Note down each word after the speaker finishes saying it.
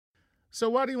So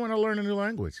why do you want to learn a new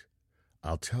language?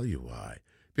 I'll tell you why.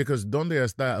 Because ¿Dónde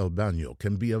está el baño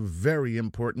can be a very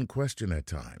important question at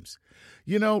times.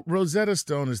 You know, Rosetta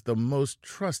Stone is the most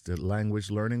trusted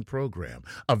language learning program,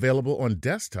 available on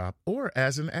desktop or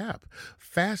as an app.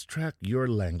 Fast-track your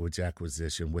language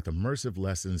acquisition with immersive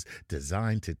lessons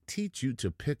designed to teach you to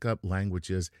pick up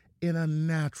languages in a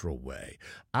natural way.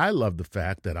 I love the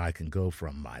fact that I can go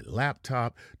from my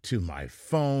laptop to my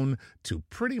phone to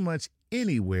pretty much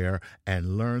anywhere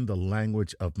and learn the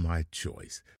language of my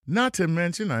choice. Not to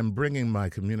mention, I'm bringing my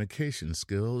communication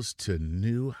skills to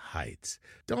new heights.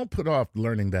 Don't put off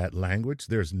learning that language.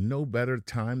 There's no better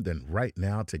time than right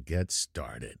now to get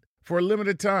started. For a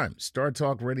limited time, Star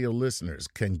Talk Radio listeners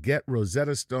can get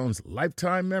Rosetta Stone's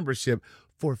lifetime membership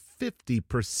for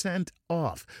 50%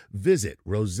 off. Visit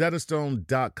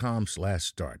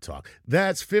rosettastone.com/StarTalk.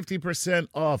 That's 50%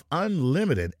 off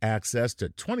unlimited access to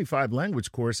 25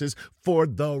 language courses for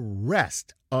the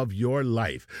rest of your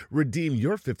life. Redeem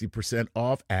your 50%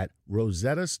 off at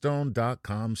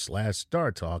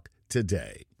rosettastone.com/StarTalk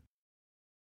today.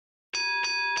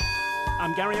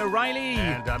 I'm Gary O'Reilly.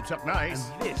 And I'm Chuck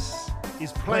Nice. And this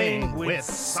is Playing with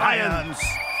Science.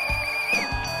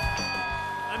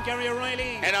 I'm Gary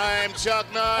O'Reilly. And I'm Chuck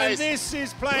Nice. And this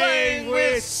is Playing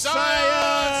with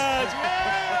Science.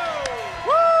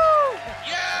 Woo!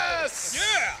 Yes!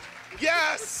 Yeah!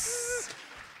 Yes!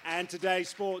 And today,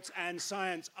 sports and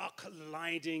science are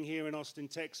colliding here in Austin,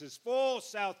 Texas for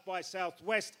South by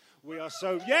Southwest. We are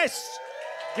so, yes!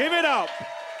 Give it up!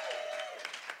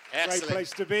 Excellent. Great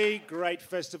place to be, great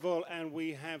festival, and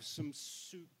we have some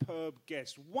superb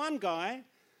guests. One guy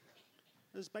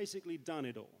has basically done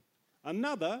it all.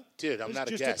 Another Dude, I'm has not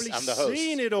a just guest. simply I'm the host.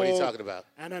 seen it all. What are you talking about?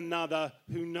 And another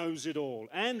who knows it all.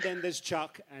 And then there's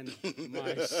Chuck and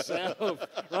myself.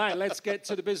 Right, let's get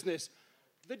to the business.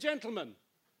 The gentleman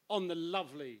on the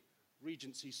lovely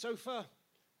Regency sofa,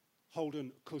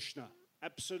 Holden Kushner.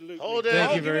 Absolutely. Holden. Thank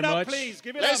you give very it up, much. please.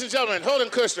 Give it Ladies up. and gentlemen, Holden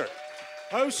Kushner.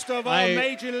 Host of our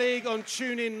Major League on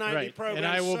TuneIn Nightly Right, program. and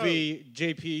I will So, be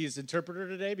JP's interpreter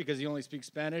today because he only speaks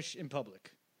Spanish in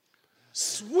public.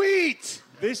 Sweet.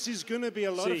 This is going to be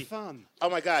a lot of fun. Oh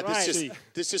my God, Right.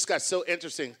 this just got so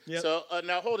interesting. Yep. So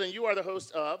now, Holden, you are the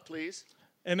host of, please.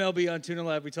 MLB on Tuna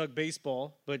Lab, we talk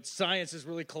baseball, but science is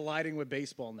really colliding with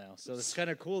baseball now. So it's kind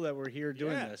of cool that we're here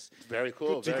doing Yeah. this. Very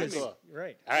cool. Good Very timing. cool.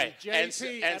 Right. All right.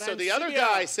 JP And so the at other Arancibia.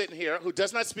 guy sitting here who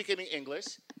does not speak any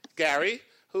English, Gary,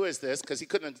 who is this? Because he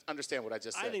couldn't understand what I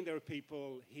just said. I think there are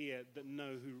people here that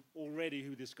know who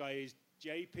this guy is.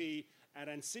 JP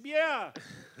Arancibia.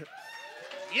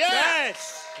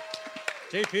 Yes.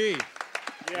 JP.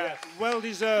 Yeah, well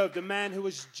deserved. The man who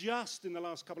has just in the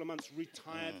last couple of months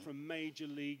retired from Major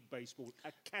League Baseball,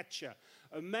 a catcher,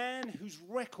 a man whose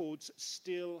records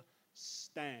still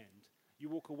stand. You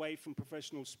walk away from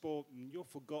professional sport and you're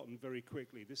forgotten very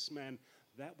quickly. This man,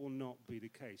 that will not be the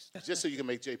case. Just so you can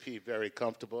make JP very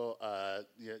comfortable,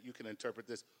 you can interpret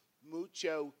this.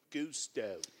 Mucho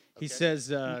gusto. He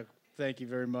says, thank you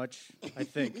very much, I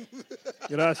think.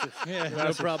 Gracias. Yeah, no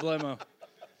problemo.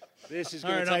 This is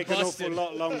All going to right, take I'm an awful busted.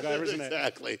 lot longer, isn't it?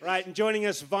 Exactly. Right, and joining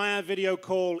us via video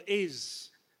call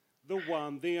is the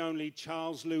one, the only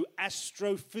Charles Liu,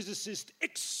 astrophysicist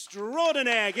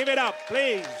extraordinaire. Give it up,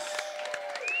 please.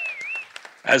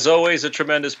 As always, a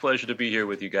tremendous pleasure to be here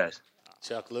with you guys.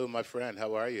 Chuck Liu, my friend,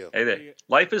 how are you? Hey there.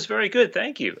 Life is very good,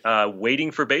 thank you. Waiting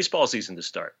for baseball season to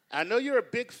start. I know you're a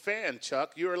big fan,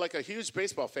 Chuck. You're like a huge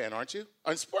baseball fan, aren't you?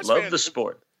 And sports Love fan. the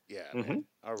sport. Yeah. Man.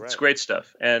 All right. It's great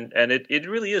stuff. And it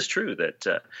really is true that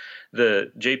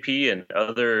the JP and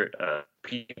other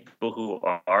people who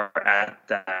are at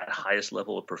that highest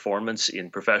level of performance in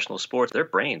professional sports, their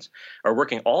brains are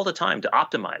working all the time to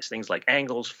optimize things like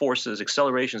angles, forces,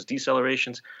 accelerations,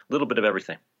 decelerations, a little bit of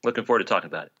everything. Looking forward to talking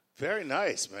about it. Very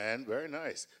nice, man. Very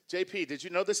nice. JP, did you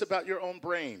know this about your own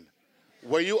brain?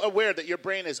 Were you aware that your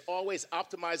brain is always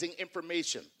optimizing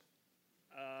information?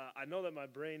 I know that my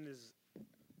brain is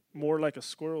more like a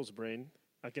squirrel's brain.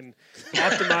 I can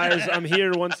optimize. I'm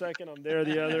here 1 second, I'm there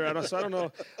the other. I don't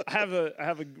know. I have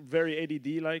a very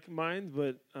ADD-like mind,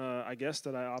 but I guess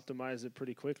that I optimize it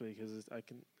pretty quickly because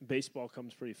baseball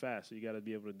comes pretty fast, so you got to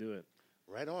be able to do it.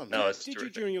 Right on. No, it's Did you,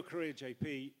 terrific. during your career,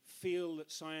 JP, feel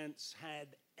that science had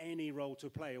any role to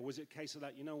play? Or was it a case of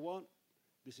that, you know what,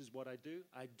 this is what I do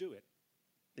it?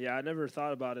 Yeah, I never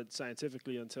thought about it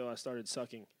scientifically until I started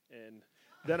sucking, and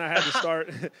then I had to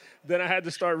start. Then I had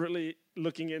to start really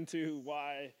looking into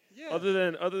why,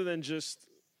 other than just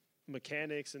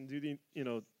mechanics and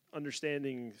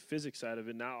understanding physics side of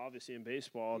it. Now, obviously, in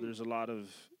baseball, there's a lot of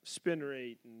spin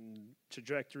rate and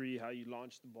trajectory, how you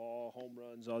launch the ball, home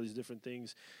runs, all these different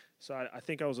things So I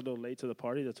think I was a little late to the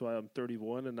party. That's why I'm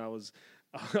 31, and I was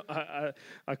I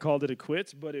called it a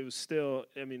quits. But it was still.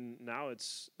 I mean, now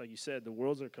it's like you said, the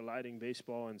worlds are colliding: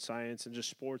 baseball and science, and just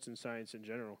sports and science in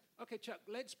general. Okay, Chuck,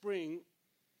 let's bring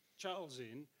Charles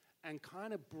in and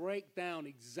kind of break down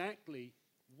exactly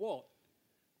what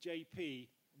JP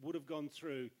would have gone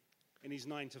through in his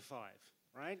 9 to 5,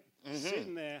 right?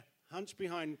 Sitting there, hunched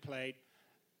behind plate.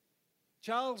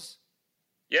 Charles?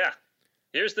 Yeah.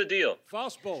 Here's the deal.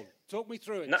 Fastball. Talk me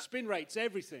through it. Spin rates,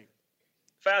 everything.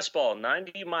 Fastball,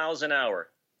 90 miles an hour.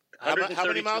 How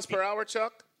many miles per hour,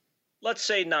 Chuck? Let's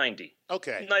say 90.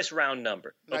 Okay. Nice round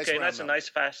number. Nice okay, round that's number. a nice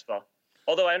fastball.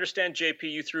 Although I understand, JP,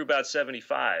 you threw about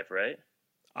 75, right?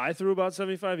 I threw about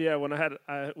 75. Yeah, when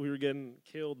we were getting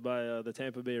killed by the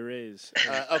Tampa Bay Rays.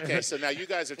 Okay, so now you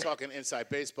guys are talking inside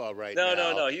baseball right now.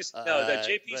 No.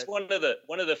 JP's one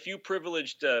of the few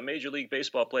privileged Major League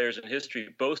Baseball players in history,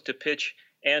 both to pitch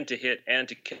and to hit and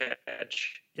to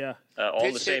catch. Yeah, all in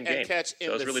the Pitch, same hit, game. and catch So in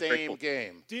it was the really same cool.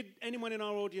 game. Did anyone in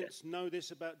our audience know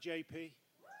this about JP?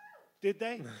 Did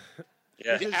they?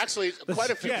 Yeah. Actually, quite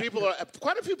a few people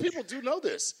do know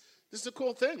this. This is a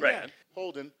cool thing, Right. man.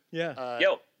 Holden. Yeah.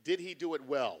 Yo. Did he do it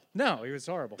well? No, he was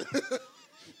horrible.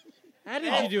 How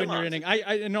did you do in your inning?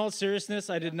 I, in all seriousness,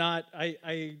 I did not.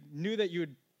 I knew that you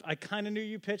would. I kind of knew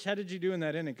you pitched. How did you do in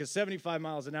that inning? Because 75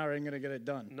 miles an hour ain't gonna get it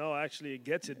done. no, actually, it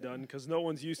gets it done because no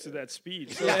one's used to that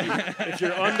speed. So if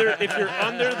you're under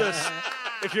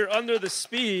the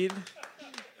speed,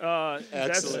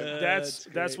 Excellent.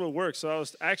 that's what works. So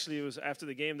it was after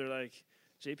the game. They're like,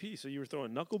 JP, so you were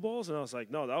throwing knuckleballs? And I was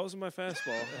like, no, that wasn't my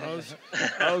fastball.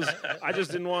 I just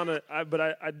didn't want to. But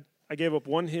I gave up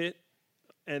one hit,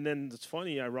 and then it's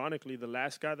funny. Ironically, the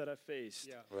last guy that I faced,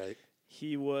 Right.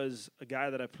 he was a guy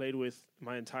that I played with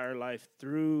my entire life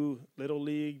through Little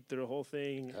League, through the whole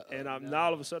thing. And now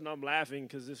all of a sudden I'm laughing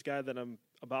because this guy that I'm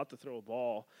about to throw a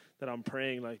ball that I'm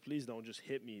praying, like, please don't just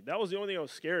hit me. That was the only thing I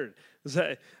was scared. Was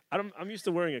that I'm used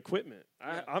to wearing equipment.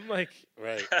 I'm like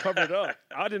covered up.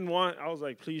 I was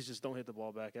like, please just don't hit the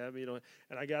ball back at me. And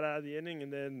I got out of the inning,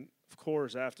 and then, of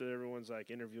course, after everyone's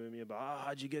like interviewing me about,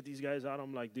 how'd you get these guys out?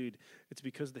 I'm like, dude, it's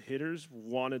because the hitters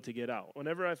wanted to get out.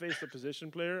 Whenever I faced a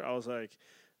position player, I was like,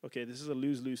 okay, this is a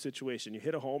lose-lose situation. You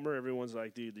hit a homer, everyone's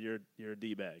like, dude, you're a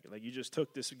D-bag. Like, you just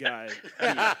took this guy.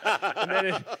 and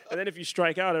then if you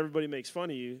strike out, everybody makes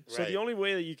fun of you. So the only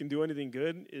way that you can do anything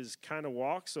good is kind of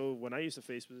walk. So when I used to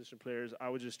face position players, I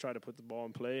would just try to put the ball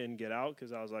in play and get out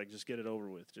because I was like, just get it over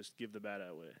with. Just give the bat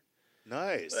away.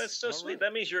 Nice. That's so sweet.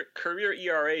 That means your career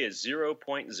ERA is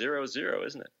 0.00,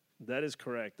 isn't it? That is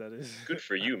correct. That is. Good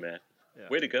for you, man. Yeah.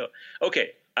 Way to go.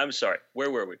 Okay, I'm sorry. Where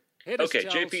were we? Hit us, Okay,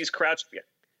 Charles. JP's crouched.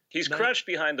 He's crouched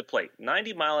behind the plate.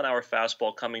 90-mile-an-hour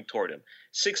fastball coming toward him.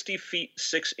 60 feet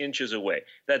 6 inches away.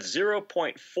 That's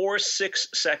 0.46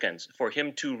 seconds for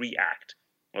him to react.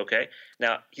 Okay?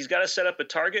 Now, he's got to set up a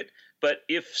target, but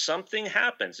if something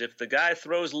happens, if the guy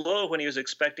throws low when he was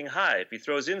expecting high, if he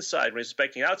throws inside when he's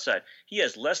expecting outside, he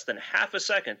has less than half a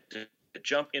second to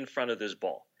jump in front of this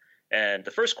ball. And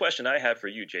the first question I have for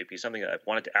you, JP, something that I've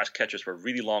wanted to ask catchers for a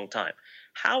really long time.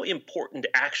 How important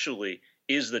actually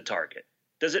is the target?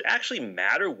 Does it actually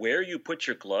matter where you put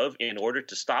your glove in order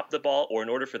to stop the ball or in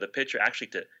order for the pitcher actually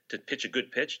to pitch a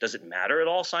good pitch? Does it matter at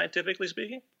all, scientifically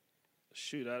speaking?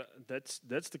 Shoot,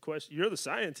 that's the question. You're the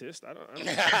scientist. I don't.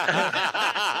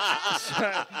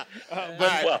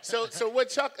 So what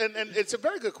Chuck, and it's a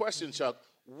very good question, Chuck.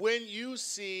 When you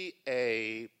see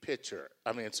a catcher,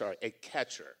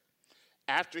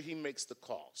 after he makes the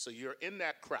call, so you're in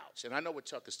that crouch, and I know what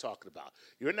Chuck is talking about.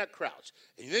 You're in that crouch,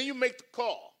 and then you make the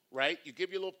call, right? You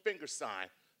give your little finger sign,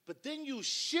 but then you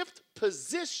shift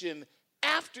position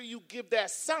after you give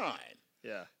that sign.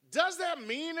 Yeah. Does that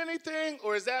mean anything,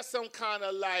 or is that some kind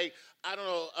of like, I don't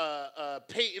know,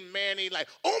 Peyton Manning, like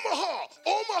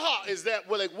Omaha? Is that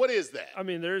what is that? I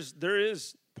mean, there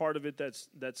is part of it that's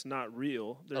not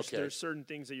real. There's certain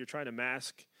things that you're trying to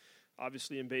mask.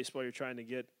 Obviously, in baseball, you're trying to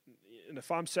get. And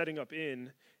if I'm setting up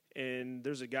in, and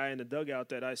there's a guy in the dugout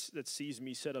that sees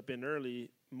me set up in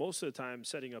early, most of the time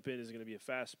setting up in is going to be a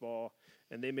fastball,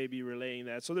 and they may be relaying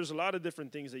that. So there's a lot of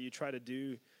different things that you try to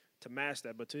do to mask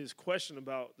that. But to his question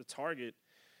about the target,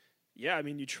 yeah, I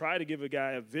mean, you try to give a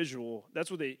guy a visual.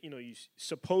 That's what you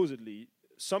supposedly.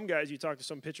 Some guys, you talk to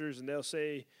some pitchers, and they'll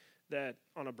say that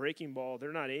on a breaking ball,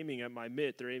 they're not aiming at my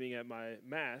mitt, they're aiming at my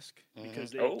mask.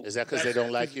 Because Is that because they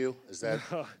don't like you? Is that?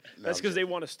 That's because they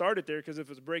want to start it there, because if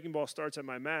it's a breaking ball starts at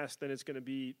my mask, then it's going to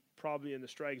be probably in the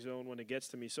strike zone when it gets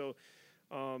to me. So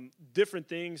different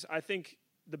things. I think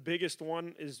the biggest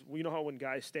one is, how when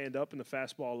guys stand up and the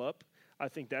fastball up, I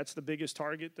think that's the biggest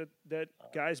target that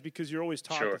guys, because you're always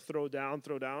taught Sure. to throw down.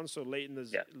 So late in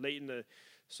the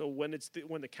so when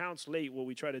when the count's late, what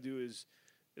we try to do is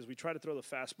we try to throw the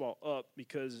fastball up,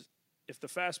 because if the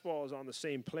fastball is on the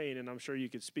same plane, and I'm sure you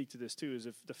could speak to this too, is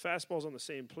if the fastball's on the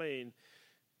same plane,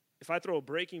 if I throw a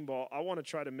breaking ball, I want to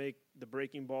try to make the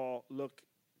breaking ball look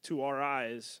to our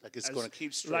eyes Like it's going to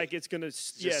keep straight. like it's going to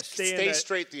stay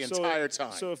straight the entire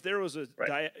time. So if there was a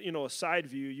Right. a side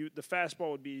view, the fastball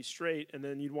would be straight, and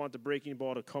then you'd want the breaking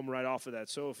ball to come right off of that.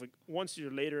 So once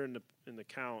you're later in the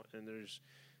count, and there's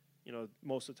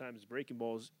most of the time it's breaking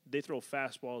balls, they throw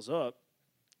fastballs up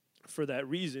for that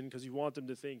reason, because you want them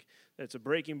to think that it's a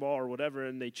breaking ball or whatever,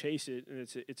 and they chase it, and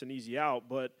it's an easy out.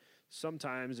 But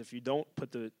sometimes if you don't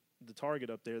put the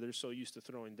target up there, they're so used to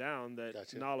throwing down that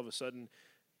Gotcha. now all of a sudden,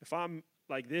 if I'm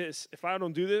like this, if I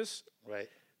don't do this, Right.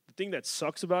 the thing that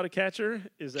sucks about a catcher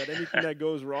is that anything that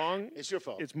goes wrong, It's your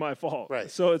fault. it's my fault. Right.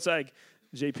 So it's like,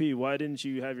 JP, why didn't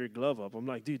you have your glove up? I'm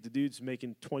like, dude, the dude's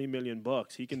making $20 million.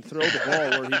 He can throw the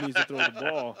ball where he needs to throw the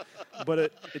ball,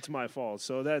 but it's my fault.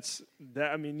 So that's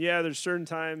that. I mean, yeah, there's certain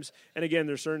times, and again,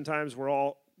 there's certain times where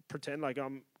I'll pretend like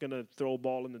I'm gonna throw a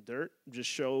ball in the dirt, just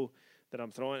show that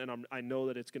I'm throwing, and I know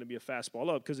that it's gonna be a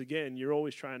fastball up, because again, you're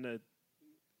always trying to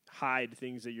hide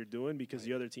things that you're doing because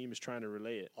the other team is trying to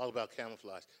relay it. All about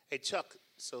camouflage. Hey, Chuck,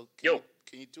 so Yo.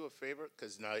 can you do a favor?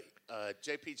 Because now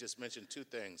JP just mentioned two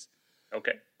things.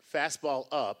 Okay. Fastball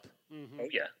up, Oh,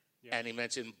 yeah. and he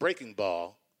mentioned breaking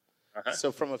ball. Uh-huh.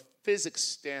 So from a physics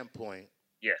standpoint,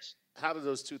 Yes. how do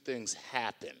those two things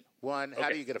happen? One, how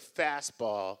Okay. do you get a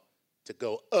fastball to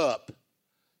go up?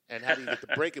 And how do you get the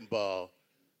breaking ball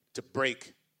to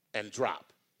break and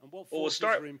drop? And what Well, we'll forces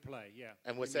start- are in play? Yeah.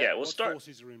 And what's that? Yeah, we'll What start.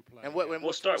 forces are in play? And what, yeah. and We'll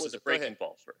what start forces? with the Go breaking ahead.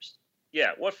 ball first.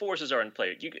 Yeah, what forces are in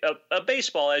play? A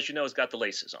baseball, as you know, has got the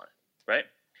laces on it, right?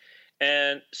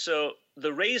 And so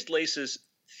the raised laces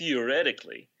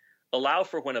theoretically allow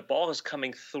for when a ball is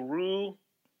coming through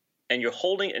and you're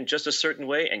holding it in just a certain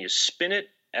way and you spin it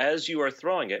as you are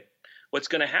throwing it, what's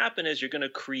going to happen is you're going to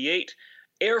create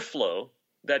airflow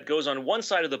that goes on one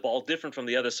side of the ball different from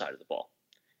the other side of the ball.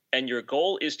 And your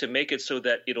goal is to make it so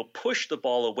that it'll push the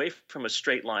ball away from a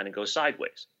straight line and go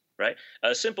sideways, right?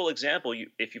 A simple example,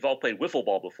 if you've all played wiffle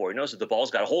ball before, you notice that the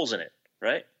ball's got holes in it,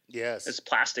 right? Yes. It's a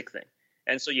plastic thing.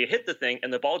 And so you hit the thing,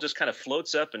 and the ball just kind of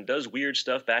floats up and does weird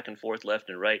stuff back and forth, left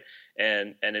and right,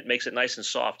 and it makes it nice and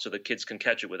soft so the kids can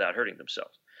catch it without hurting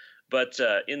themselves. But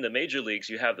in the major leagues,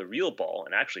 you have the real ball,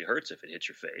 and actually hurts if it hits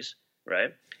your face,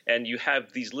 right? And you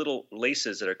have these little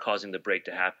laces that are causing the break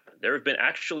to happen. There have been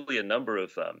actually a number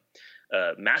of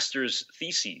master's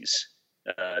theses,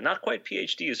 not quite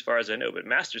PhD as far as I know, but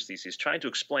master's theses trying to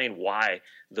explain why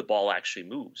the ball actually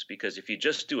moves. Because if you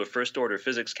just do a first order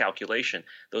physics calculation,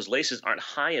 those laces aren't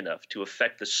high enough to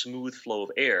affect the smooth flow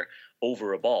of air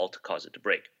over a ball to cause it to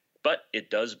break. But it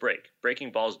does break.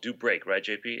 Breaking balls do break, right,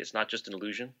 JP? It's not just an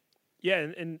illusion. Yeah,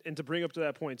 and to bring up to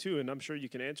that point too, and I'm sure you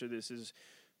can answer this, is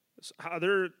are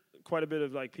there quite a bit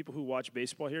of like people who watch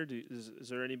baseball here? Is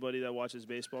there anybody that watches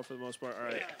baseball for the most part? All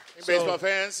right. Any baseball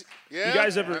fans? Yeah. You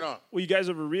guys Right on. you guys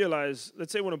ever realize,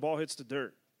 let's say when a ball hits the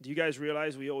dirt, do you guys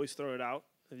realize we always throw it out?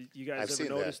 Have you guys I've ever seen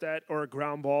noticed that? Or a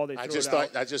ground ball, they throw it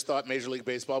out? I just thought Major League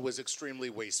Baseball was extremely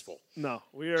wasteful. No,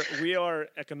 we are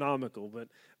economical, but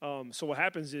so what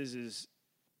happens is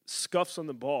scuffs on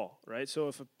the ball, right?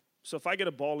 So if I get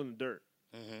a ball in the dirt,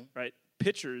 right?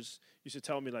 Pitchers used to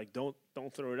tell me like don't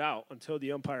throw it out until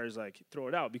the umpires like throw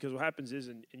it out, because what happens is,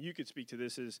 and you could speak to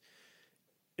this, is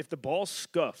if the ball's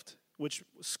scuffed, which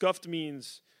scuffed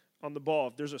means on the ball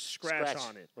if there's a scratch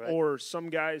on it, right. or some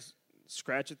guys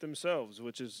scratch it themselves,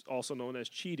 which is also known as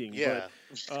cheating. Yeah.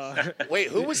 But, Wait,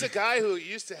 who was the guy who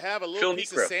used to have a little Phil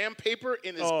piece Niekro. of sandpaper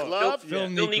in his Oh, glove? Phil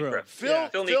Phil Niekro. Niekro. Phil, Yeah.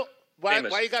 Phil Niekro. why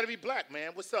Famous. you got to be black,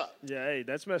 man? What's up? yeah, hey,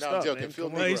 that's messed No, I'm up, joking. man. Phil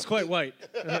Come Well, on. he's quite white.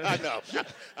 I know.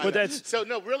 But that's- so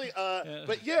no, really.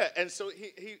 But yeah, and so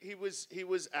he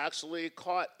was actually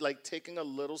caught like taking a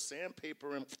little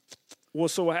sandpaper and Well,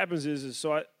 so what happens is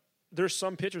there's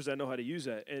some pitchers that know how to use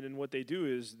that, and then what they do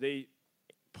is they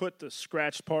put the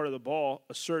scratched part of the ball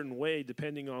a certain way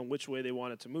depending on which way they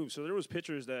want it to move. So there was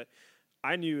pitchers that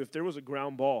I knew if there was a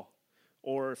ground ball,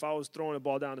 or if I was throwing a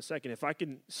ball down to second, if I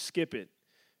can skip it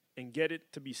and get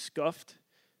it to be scuffed,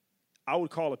 I would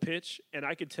call a pitch, and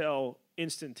I could tell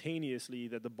instantaneously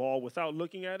that the ball, without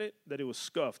looking at it, that it was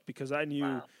scuffed, because I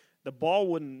knew the ball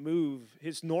wouldn't move.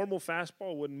 His normal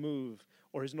fastball wouldn't move,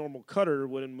 or his normal cutter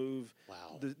wouldn't move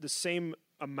the same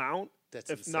amount. That's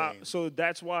if insane. not, so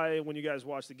that's why when you guys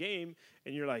watch the game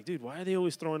and you're like, dude, why are they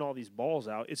always throwing all these balls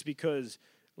out? It's because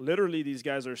literally these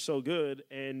guys are so good,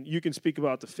 and you can speak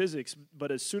about the physics, but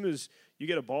as soon as you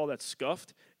get a ball that's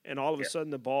scuffed, and all of a sudden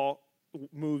the ball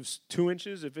moves 2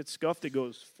 inches. If it's scuffed, it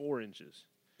goes 4 inches.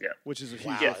 Yeah. Which is a huge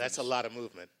Wow, difference. that's a lot of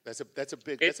movement. That's a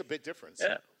big difference.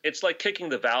 Yeah, it's like kicking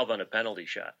the valve on a penalty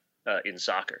shot in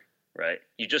soccer, right?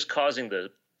 You're just causing the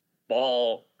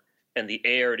ball and the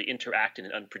air to interact in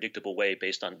an unpredictable way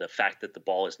based on the fact that the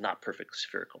ball is not perfectly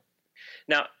spherical.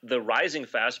 Now, the rising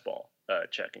fastball,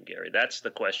 Chuck and Gary, that's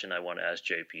the question I want to ask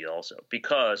JP also,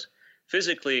 because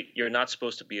physically you're not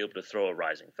supposed to be able to throw a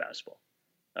rising fastball.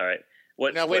 All right.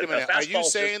 Now, wait a minute. Are you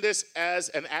saying this as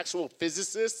an actual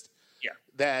physicist? Yeah.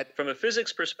 That from a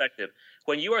physics perspective,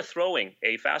 when you are throwing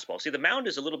a fastball, see, the mound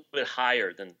is a little bit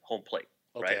higher than home plate,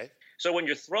 right? So when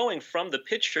you're throwing from the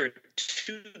pitcher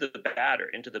to the batter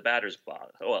into the batter's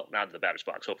box, well, not in the batter's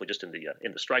box, hopefully just in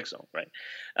the strike zone, right?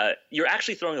 You're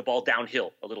actually throwing the ball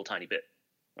downhill a little tiny bit,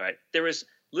 right? There is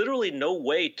literally no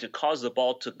way to cause the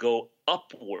ball to go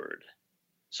upward.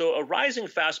 So a rising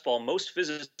fastball, most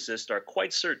physicists are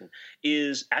quite certain,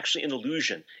 is actually an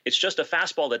illusion. It's just a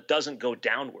fastball that doesn't go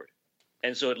downward.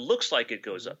 And so it looks like it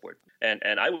goes upward. And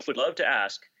I would love to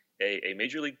ask a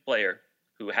major league player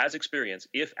who has experience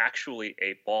if actually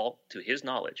a ball, to his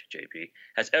knowledge, JP,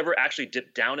 has ever actually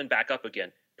dipped down and back up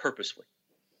again purposefully.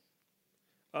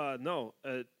 No.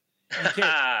 You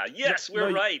can't. Yes,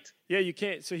 we're right. Yeah, you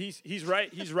can't. So he's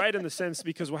right. He's right in the sense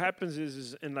because what happens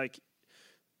is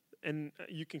and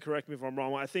you can correct me if I'm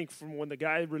wrong. I think from when the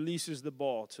guy releases the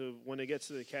ball to when it gets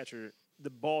to the catcher,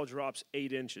 the ball drops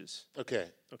 8 inches. Okay.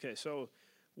 So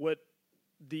what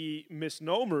the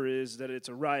misnomer is that it's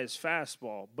a rise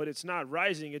fastball, but it's not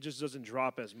rising. It just doesn't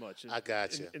drop as much. I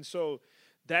got you. And so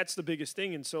that's the biggest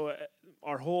thing. And so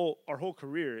our whole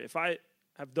career, if I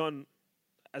have done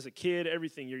as a kid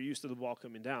everything, you're used to the ball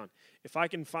coming down. If I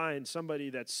can find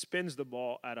somebody that spins the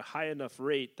ball at a high enough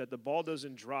rate that the ball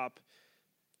doesn't drop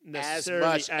as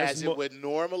much as it would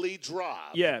normally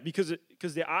drop. Yeah, because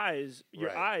the eyes,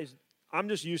 eyes. I'm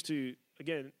just used to,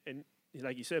 again, and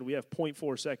like you said, we have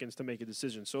 0.4 seconds to make a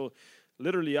decision. So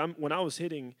literally, when I was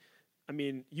hitting, I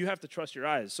mean, you have to trust your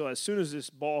eyes. So as soon as this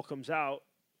ball comes out,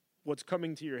 what's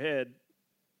coming to your head,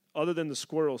 other than the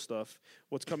squirrel stuff,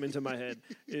 what's coming to my head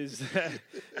is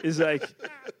like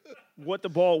what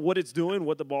it's doing,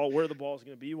 where the ball is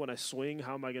going to be when I swing,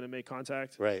 how am I going to make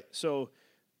contact? Right. So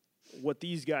what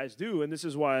these guys do, and this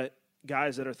is why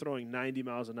guys that are throwing 90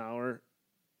 miles an hour,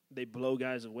 they blow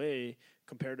guys away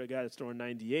compared to a guy that's throwing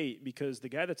 98, because the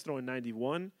guy that's throwing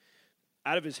 91,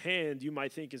 out of his hand, you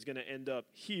might think is going to end up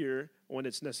here when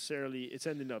it's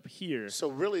ending up here. So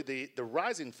really the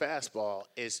rising fastball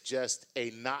is just a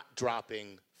not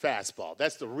dropping fastball.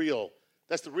 That's the real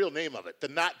name of it, the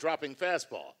not dropping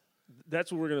fastball.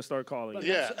 That's what we're going to start calling it.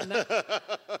 Yeah.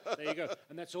 There you go.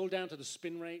 And that's all down to the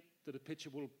spin rate that a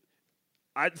pitcher will.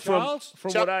 Charles,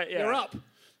 you're up.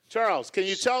 Charles, can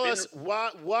you tell us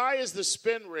why is the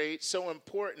spin rate so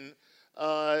important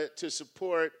to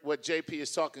support what JP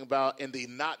is talking about in the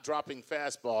not dropping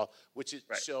fastball, which it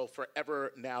shall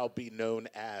forever now be known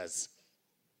as?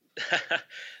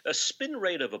 The spin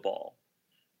rate of a ball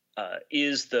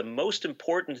is the most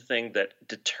important thing that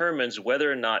determines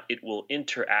whether or not it will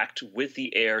interact with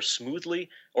the air smoothly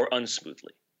or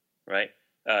unsmoothly, right?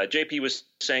 JP was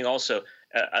saying also,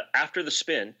 after the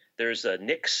spin, there's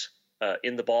nicks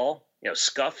in the ball,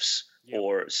 scuffs,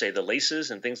 or say the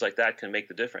laces and things like that can make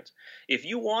the difference. If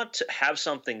you want to have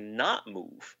something not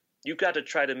move, you've got to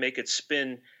try to make it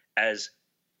spin as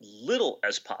little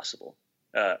as possible.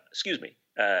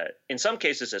 In some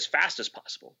cases, as fast as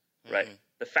possible, right? Mm-hmm.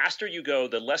 The faster you go,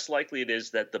 the less likely it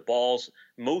is that the ball's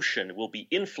motion will be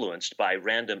influenced by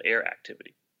random air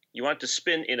activity. You want to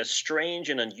spin in a strange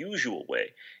and unusual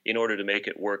way in order to make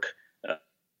it work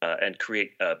and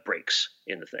create breaks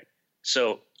in the thing.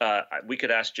 So we could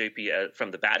ask JP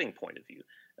from the batting point of view.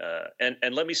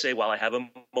 And let me say, while I have a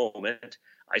moment,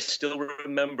 I still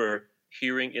remember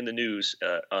hearing in the news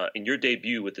in your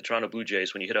debut with the Toronto Blue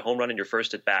Jays when you hit a home run in your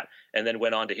first at bat and then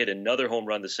went on to hit another home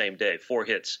run the same day, 4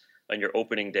 hits on your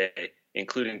opening day,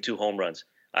 including 2 home runs.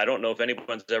 I don't know if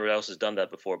anyone else has done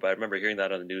that before, but I remember hearing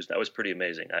that on the news. That was pretty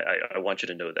amazing. I want you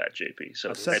to know that, JP.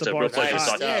 So it's a real pleasure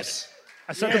talking to you.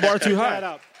 I set the bar too high. That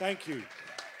up. Thank you.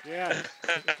 Yeah.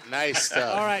 Nice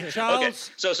stuff. All right, Charles.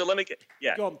 Okay. So let me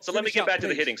get back to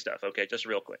the hitting stuff. Okay, just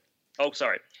real quick. Oh,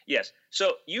 sorry. Yes.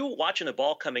 So you watching a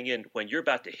ball coming in when you're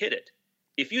about to hit it.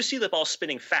 If you see the ball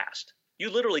spinning fast, you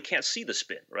literally can't see the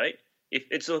spin, right?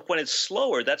 When it's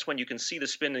slower, that's when you can see the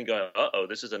spin and go, uh-oh,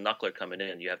 this is a knuckler coming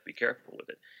in. You have to be careful with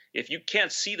it. If you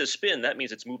can't see the spin, that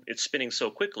means it's spinning so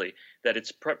quickly that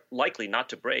it's likely not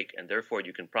to break, and therefore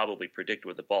you can probably predict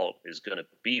where the ball is going to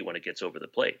be when it gets over the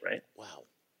plate, right? Wow.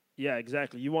 Yeah,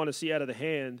 exactly. You want to see out of the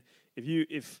hand.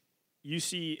 If you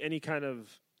see any kind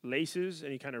of laces,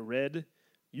 any kind of red,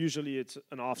 usually it's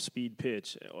an off-speed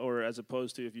pitch, or as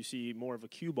opposed to if you see more of a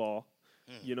cue ball,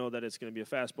 you know that it's going to be a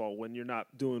fastball. When you're not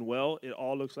doing well, it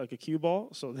all looks like a cue ball.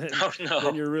 So then,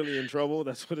 then you're really in trouble.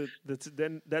 That's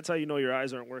how you know your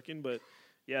eyes aren't working. But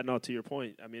yeah, no, to your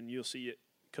point, I mean, you'll see it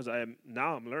because I'm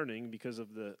learning because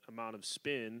of the amount of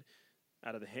spin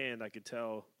out of the hand. I could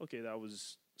tell, okay, that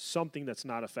was something that's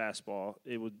not a fastball.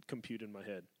 It would compute in my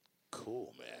head.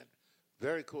 Cool, man.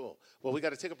 Very cool. Well, we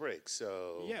got to take a break.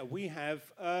 So yeah, we have.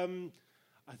 I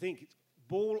think.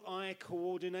 Ball-eye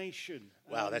coordination.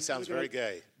 Wow, that sounds very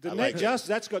gay.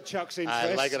 That's got Chuck's interest.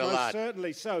 I like it a lot.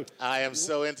 Certainly. So I am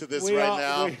so into this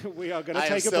now. We are going to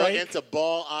take a break. I am so into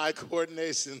ball-eye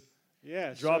coordination.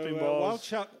 Yeah, dropping balls. While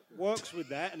Chuck works with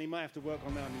that, and he might have to work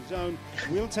on that on his own,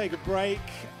 we'll take a break,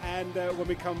 and when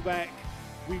we come back,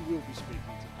 we will be speaking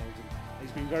to Holden.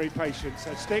 He's been very patient,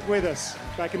 so stick with us.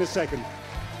 Back in a second.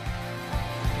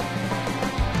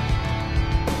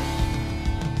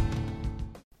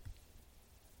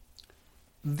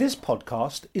 This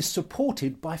podcast is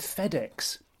supported by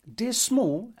FedEx. Dear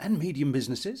small and medium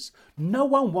businesses, no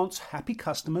one wants happy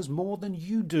customers more than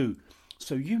you do.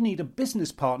 So you need a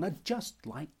business partner just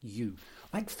like you,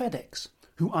 like FedEx,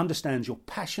 who understands your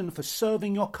passion for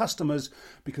serving your customers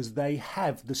because they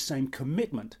have the same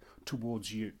commitment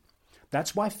towards you.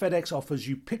 That's why FedEx offers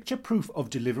you picture proof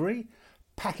of delivery,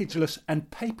 packageless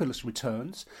and paperless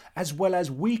returns, as well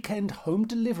as weekend home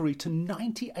delivery to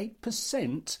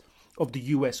 98% of the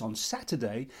US on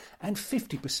Saturday and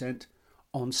 50%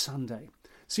 on Sunday.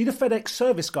 See the FedEx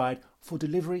service guide for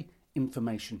delivery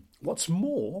information. What's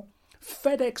more,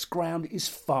 FedEx Ground is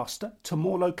faster to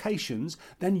more locations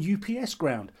than UPS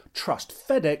Ground. Trust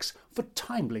FedEx for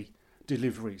timely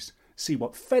deliveries. See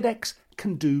what FedEx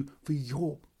can do for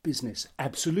your business.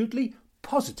 Absolutely,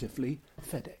 positively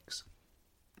FedEx.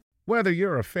 Whether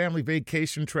you're a family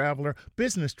vacation traveler,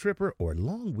 business tripper, or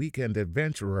long weekend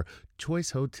adventurer,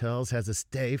 Choice Hotels has a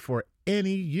stay for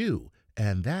any you.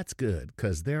 And that's good,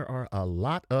 because there are a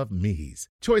lot of me's.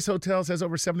 Choice Hotels has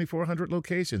over 7,400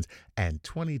 locations and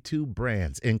 22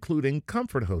 brands, including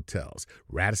Comfort Hotels,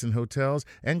 Radisson Hotels,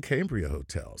 and Cambria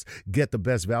Hotels. Get the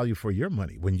best value for your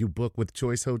money when you book with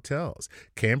Choice Hotels.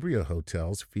 Cambria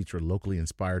Hotels feature locally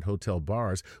inspired hotel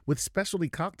bars with specialty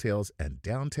cocktails and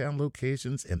downtown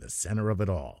locations in the center of it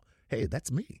all. Hey,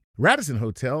 that's me. Radisson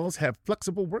Hotels have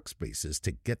flexible workspaces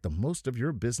to get the most of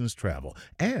your business travel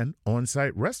and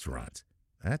on-site restaurants.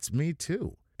 That's me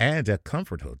too. And at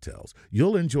Comfort Hotels,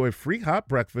 you'll enjoy free hot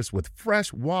breakfast with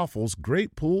fresh waffles,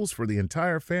 great pools for the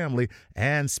entire family,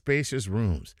 and spacious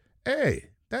rooms.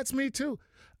 Hey, that's me too.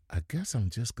 I guess I'm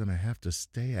just going to have to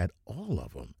stay at all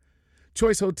of them.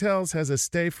 Choice Hotels has a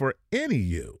stay for any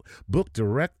you. Book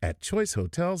direct at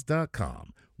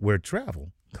choicehotels.com, where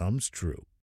travel comes true.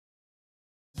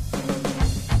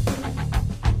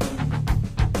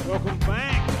 Welcome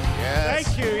back. Yes.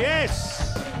 Thank you. Yes.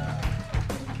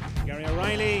 Gary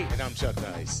O'Reilly. And I'm Chuck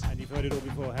Nice. And you've heard it all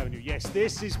before, haven't you? Yes,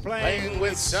 this is Playing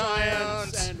with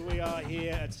Science. And we are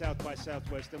here at South by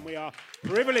Southwest, and we are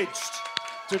privileged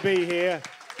to be here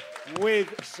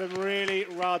with some really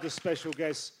rather special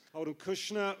guests. Holden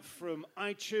Kushner from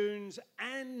iTunes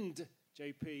and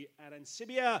JP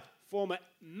Arancibia, former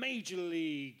Major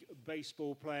League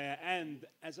Baseball player, and,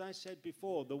 as I said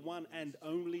before, the one and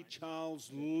only Charles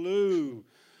Lou.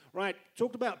 Right,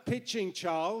 talked about pitching,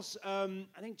 Charles. I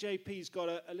think JP's got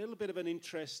a little bit of an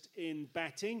interest in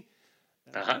batting.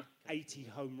 80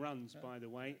 home runs, by the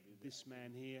way. This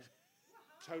man here,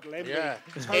 total envy. Yeah,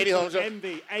 total 80 home runs.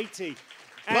 Envy, 80.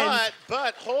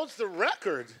 But holds the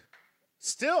record.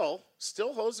 Still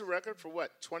holds the record for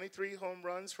what? 23 home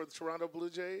runs for the Toronto Blue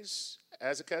Jays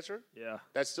as a catcher? Yeah.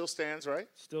 That still stands, right?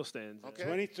 Still stands. Okay.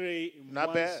 23 in Not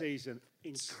one bad. season.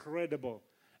 Incredible.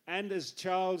 And as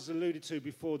Charles alluded to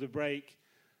before the break,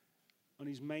 on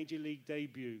his Major League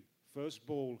debut, first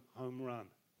ball home run.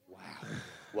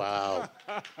 Wow.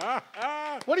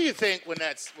 What do you think when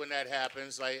that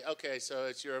happens? Like, okay, so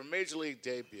it's your Major League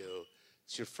debut.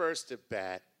 It's your first at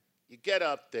bat. You get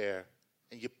up there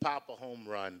and you pop a home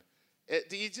run.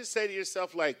 Do you just say to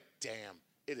yourself, like, damn,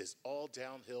 it is all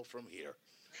downhill from here?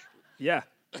 Yeah.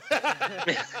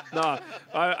 No,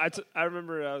 I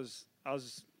remember I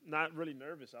was not really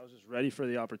nervous. I was just ready for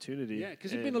the opportunity. Yeah,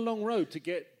 because it's been a long road to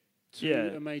get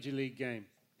to a Major League game.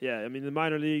 Yeah, I mean, the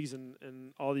minor leagues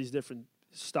and all these different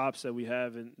stops that we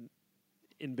have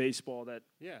in baseball that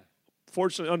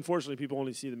unfortunately, people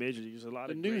only see the major leagues. A lot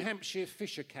The of New great- Hampshire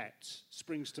Fisher Cats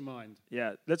springs to mind.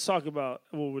 Yeah, let's talk about.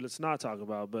 Well, let's not talk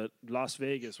about. But Las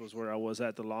Vegas was where I was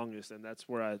at the longest, and that's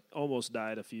where I almost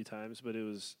died a few times. But it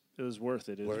was worth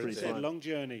it. It was pretty Said fun. long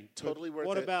journey. Totally But worth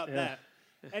what it. about that?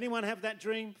 Anyone have that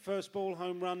dream? First ball,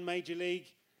 home run, major league?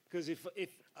 Because if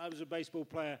I was a baseball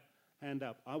player, hand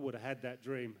up, I would have had that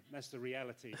dream. That's the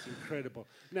reality. It's incredible.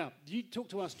 Now, you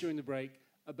talked to us during the break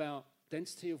about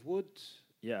density of wood.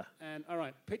 Yeah. And all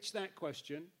right, pitch that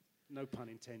question. No pun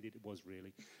intended. It was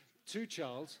really. To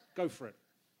Charles, go for it.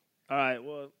 All right.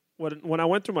 Well, when I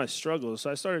went through my struggles,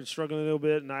 so I started struggling a little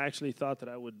bit, and I actually thought that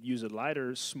I would use a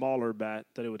lighter, smaller bat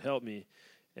that it would help me.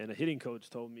 And a hitting coach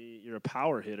told me, "You're a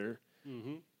power hitter.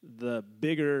 Mm-hmm. The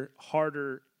bigger,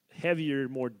 harder, heavier,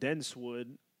 more dense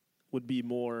wood would be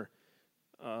more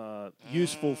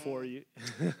useful for you."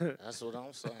 That's what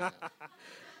I'm saying.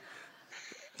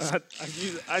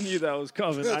 I knew that was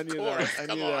coming. I knew Of course, that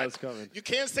come on. was coming. You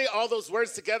can't say all those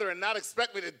words together and not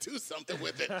expect me to do something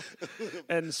with it.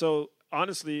 And so,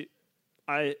 honestly,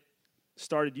 I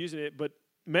started using it, but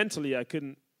mentally I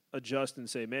couldn't adjust and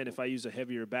say, man, if I use a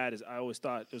heavier bat, I always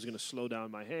thought it was going to slow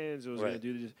down my hands. It was going to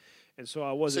do this. And so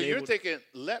I wasn't So you're able thinking,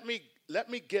 let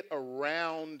me get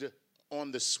around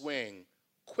on the swing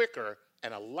quicker,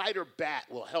 and a lighter bat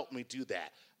will help me do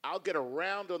that. I'll get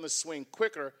around on the swing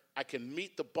quicker. I can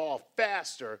meet the ball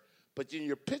faster. But then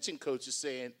your pitching coach is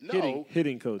saying, no.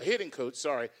 Hitting coach. A hitting coach,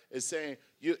 sorry, is saying,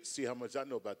 you see how much I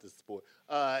know about this sport.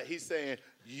 He's saying,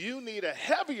 you need a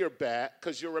heavier bat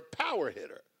because you're a power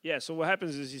hitter. Yeah, so what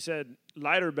happens is he said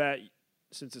lighter bat,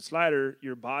 since it's lighter,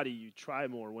 your body, you try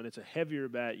more. When it's a heavier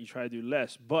bat, you try to do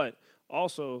less. But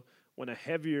also, when a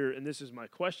heavier, and this is my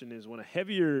question, is when a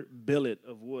heavier billet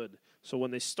of wood, so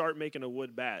when they start making a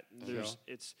wood bat,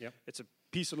 it's a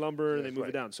piece of lumber and they move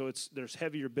it down. So there's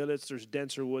heavier billets, there's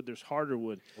denser wood, there's harder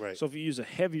wood. Right. So if you use a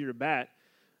heavier bat,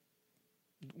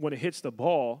 when it hits the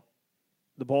ball's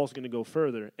going to go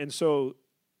further. And so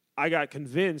I got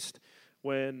convinced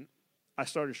when I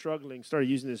started struggling, started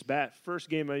using this bat. First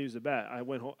game I used the bat,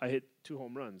 I hit 2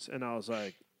 home runs, and I was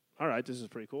like, all right, this is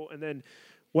pretty cool. And then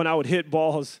when I would hit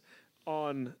balls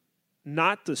on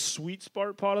not the sweet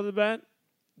spot part of the bat,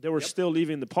 they were still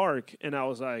leaving the park, and I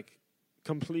was like,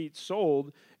 complete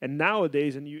sold. And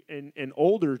nowadays, in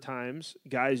older times,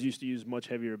 guys used to use much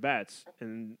heavier bats,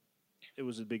 and it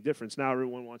was a big difference. Now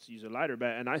everyone wants to use a lighter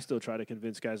bat, and I still try to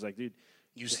convince guys like, dude,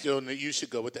 You should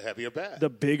go with the heavier bat. the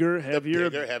bigger, heavier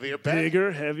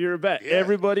bat. Yeah.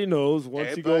 Everybody knows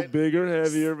once you go Everybody- bigger,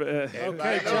 heavier bat.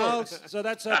 Okay, Charles. So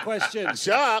that's our question.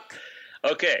 Chuck,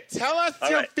 Okay. tell us All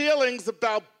your right. feelings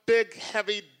about big,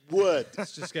 heavy wood.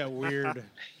 This just got weird.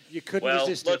 You couldn't Well,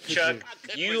 resist look, it, could Chuck,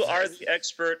 you? you are the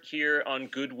expert here on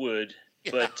good wood,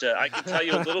 but I can tell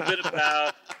you a little bit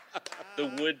about the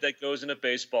wood that goes in a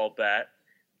baseball bat.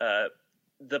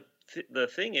 The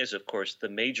thing is, of course, the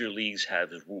major leagues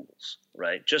have rules,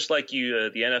 right? Just like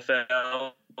the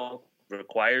NFL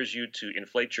requires you to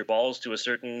inflate your balls to a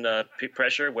certain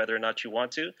pressure, whether or not you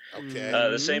want to. Okay.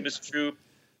 The same is true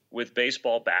with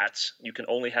baseball bats. You can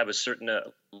only have a certain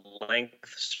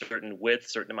length, certain width,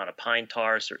 certain amount of pine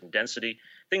tar, certain density,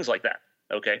 things like that.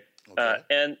 Okay.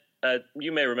 And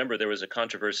you may remember there was a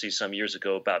controversy some years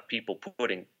ago about people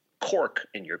putting cork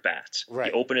in your bats.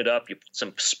 Right. You open it up, you put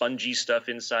some spongy stuff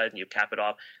inside, and you cap it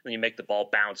off, and then you make the ball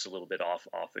bounce a little bit off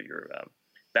of your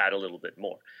bat a little bit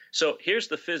more. So here's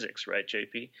the physics, right,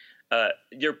 JP?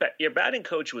 Your batting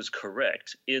coach was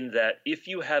correct in that if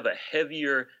you have a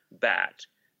heavier bat,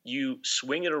 you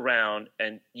swing it around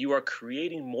and you are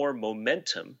creating more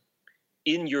momentum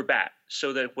in your bat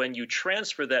so that when you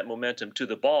transfer that momentum to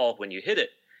the ball, when you hit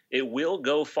it, it will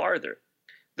go farther.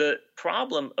 The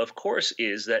problem, of course,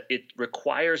 is that it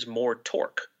requires more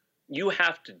torque. You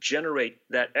have to generate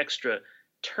that extra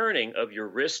turning of your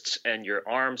wrists and your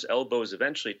arms, elbows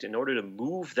eventually in order to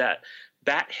move that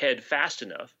bat head fast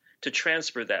enough to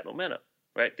transfer that momentum,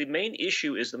 right? The main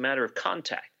issue is the matter of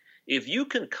contact. If you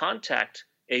can contact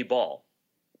a ball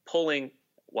pulling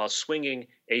while swinging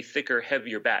a thicker,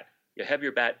 heavier bat, your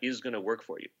heavier bat is going to work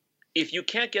for you. If you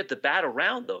can't get the bat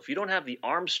around, though, if you don't have the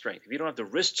arm strength, if you don't have the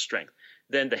wrist strength,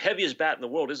 then the heaviest bat in the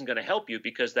world isn't going to help you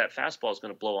because that fastball is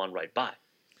going to blow on right by.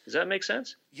 Does that make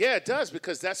sense? Yeah, it does,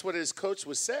 because that's what his coach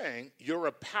was saying. You're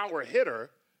a power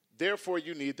hitter, therefore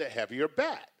you need the heavier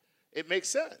bat. It makes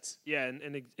sense. Yeah,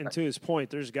 and to his point,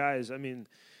 there's guys, I mean,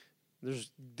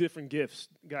 there's different gifts.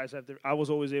 Guys have I was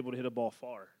always able to hit a ball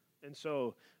far. And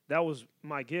so that was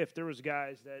my gift. There was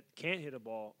guys that can't hit a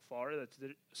ball far.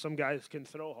 Some guys can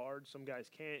throw hard, some guys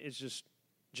can't. It's just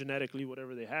genetically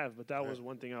whatever they have. But that was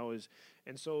one thing I always –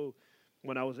 and so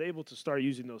when I was able to start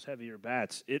using those heavier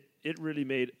bats, it really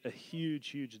made a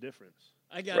huge difference.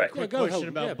 I got a quick question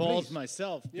about balls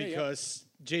myself because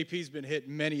JP's been hit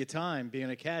many a time being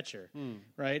a catcher,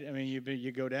 right? I mean,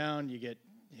 you go down, you get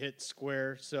hit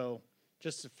square. So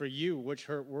just for you, which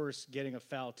hurt worse, getting a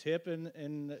foul tip in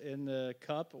the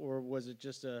cup, or was it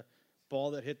just a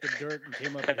ball that hit the dirt and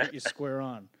came up and hit you square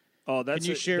on? Oh, that's Can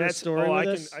you share a story with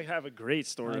us? I have a great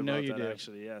story I know about you that, do.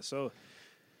 actually. Yeah, so...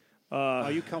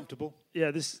 Are you comfortable?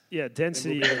 Yeah,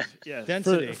 density.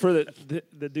 Density. For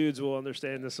the dudes will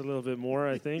understand this a little bit more,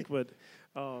 I think. But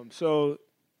so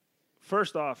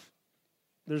first off,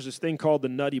 there's this thing called the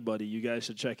Nutty Buddy. You guys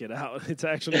should check it out. It's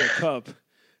actually a cup.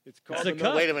 It's called a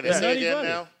cup. Wait a minute. Yeah. Say it Nutty again Buddy.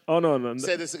 now. Oh no!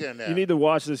 Say this again now. You need to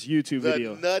watch this YouTube the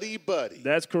video. Nutty Buddy.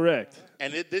 That's correct.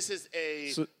 And this is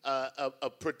a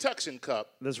protection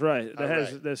cup. That's right.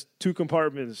 There's two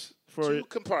compartments for Two it.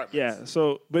 compartments. Yeah.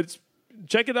 So, but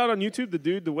check it out on YouTube. The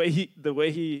dude, the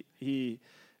way he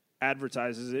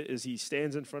advertises it is he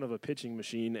stands in front of a pitching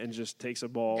machine and just takes a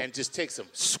ball And just takes them.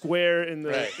 square in the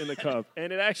Right. in the cup,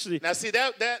 and it actually Now, see,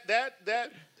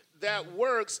 that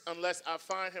works unless I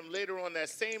find him later on that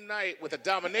same night with a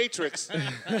dominatrix.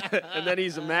 and then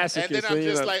he's a masochist. And then I'm you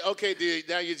just know. like, okay, dude,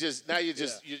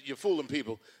 you're fooling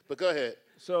people. But go ahead.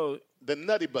 So The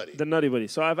Nutty Buddy. the Nutty Buddy.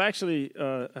 So I've actually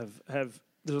have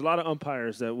there's a lot of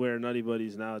umpires that wear Nutty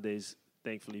Buddies nowadays,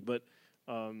 thankfully. But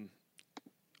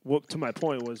what to my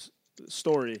point was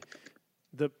story.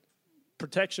 The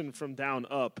protection from down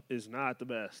up is not the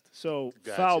best. So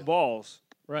Gotcha. foul balls.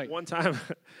 Right. One time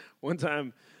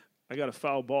I got a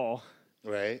foul ball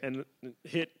right. and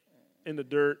hit in the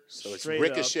dirt. So it's straight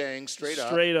ricocheting up,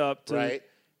 straight up. To, right.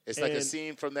 It's like a and-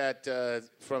 scene from that.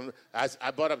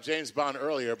 I brought up James Bond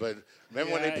earlier, but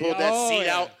remember when they pulled that seat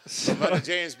out from under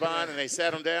James Bond and they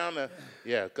sat him down? Go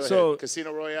ahead.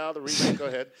 Casino Royale, the remake. Go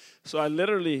ahead. So I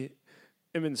literally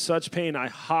am in such pain. I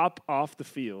hop off the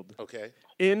field Okay.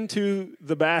 into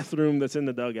the bathroom that's in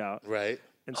the dugout. Right.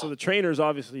 And so the trainer's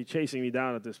obviously chasing me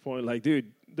down at this point. Like,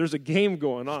 dude, there's a game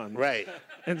going on. Right.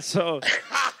 And so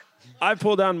I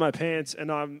pull down my pants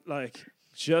and I'm like,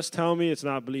 just tell me it's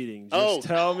not bleeding. Just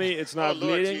tell me it's not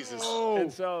Lord bleeding. Jesus.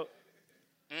 And so,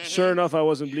 sure enough, I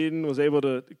wasn't bleeding. Was able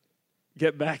to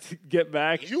get back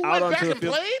You out went onto back the and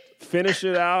field, played? finish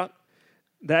it out.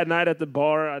 That night at the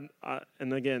bar,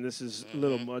 and again, this is a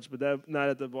little much, but that night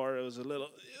at the bar, it was a little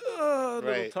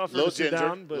Right. tougher Little to sit ginger,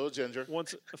 down. But little ginger.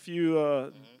 once a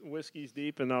few whiskeys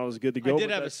deep, and I was good to go. I did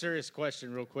but have a that's- serious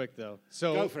question real quick, though.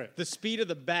 So Go for it. the speed of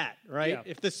the bat, right? Yeah.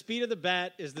 If the speed of the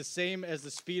bat is the same as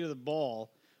the speed of the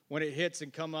ball when it hits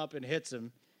and come up and hits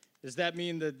him, does that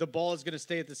mean that the ball is going to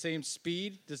stay at the same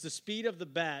speed? Does the speed of the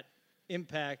bat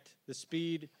impact the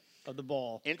speed of the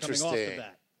ball coming Interesting. off the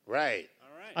bat? Right.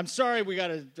 I'm sorry we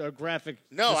got a graphic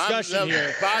No, discussion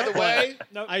here. By the way,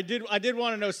 I did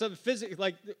want to know something physics.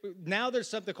 Like now, there's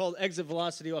something called exit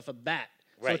velocity off a bat.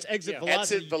 So Right. it's exit Yeah.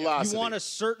 velocity. Exit velocity. You want a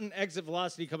certain exit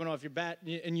velocity coming off your bat,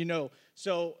 and you know.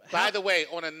 So by the way,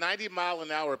 on a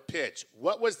 90-mile-an-hour pitch,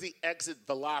 what was the exit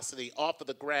velocity off of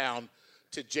the ground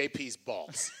to JP's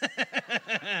balls?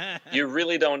 You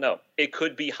really don't know. It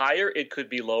could be higher, it could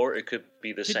be lower, it could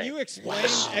be the Can same. you explain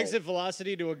exit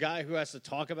velocity to a guy who has to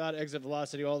talk about exit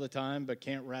velocity all the time but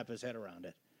can't wrap his head around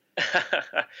it?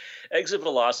 Exit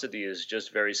velocity is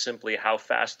just very simply how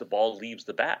fast the ball leaves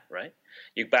the bat, right?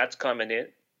 Your bat's coming in,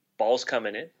 ball's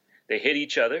coming in, they hit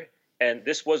each other, and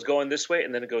this was going this way,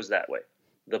 and then it goes that way.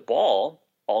 The ball,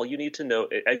 all you need to know,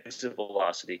 exit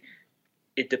velocity,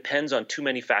 it depends on too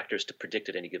many factors to predict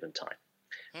at any given time.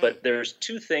 But there's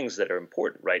two things that are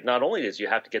important, right? Not only is you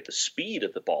have to get the speed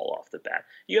of the ball off the bat,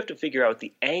 you have to figure out what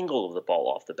the angle of the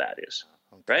ball off the bat is,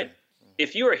 right?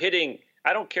 If you are hitting,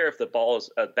 I don't care if the ball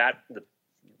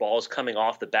is coming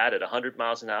off the bat at 100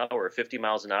 miles an hour or 50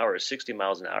 miles an hour or 60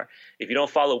 miles an hour. If you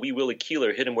don't follow Wee Willie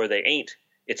Keeler, hit them where they ain't,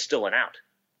 it's still an out,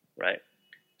 right?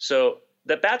 So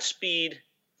the bat speed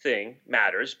thing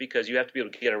matters because you have to be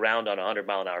able to get around on a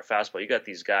 100-mile-an-hour fastball. You got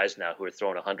these guys now who are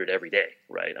throwing 100 every day,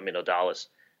 right? I mean, Odalis,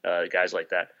 guys like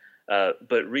that.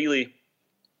 But really,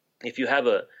 if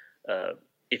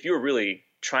you're really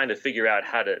trying to figure out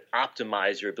how to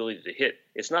optimize your ability to hit,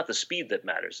 it's not the speed that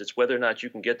matters. It's whether or not you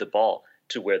can get the ball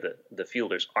to where the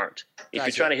fielders aren't. If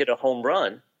you're trying to hit a home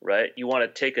run, right, you want to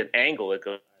take an angle that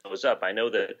goes up. I know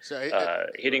that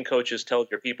hitting coaches tell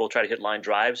your people try to hit line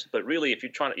drives, but really if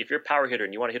you're a power hitter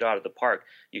and you want to hit it out of the park,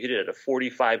 you hit it at a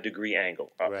 45-degree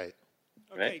angle up. Right.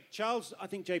 Okay, Charles, I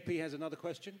think JP has another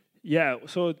question. Yeah.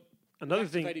 So another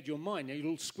thing. Activated your mind. Now your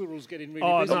little squirrel's getting really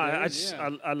Oh busy. no,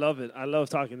 there, I love it. I love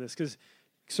talking this because.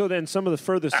 So then, some of the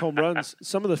furthest home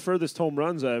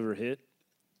runs I ever hit,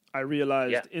 I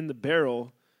realized in the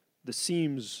barrel, the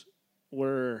seams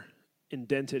were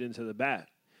indented into the bat.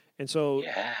 And so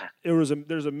there's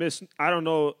a miss. I don't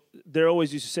know. They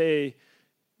always used to say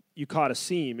you caught a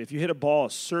seam. If you hit a ball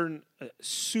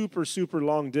super, super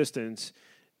long distance,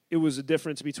 it was a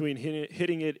difference between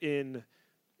hitting it in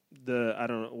the, I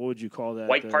don't know, what would you call that?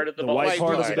 White part of the ball. White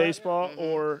part of the Right. baseball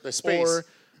or The space.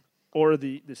 or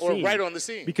the Or seam. right on the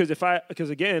seam. Because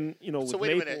again, So with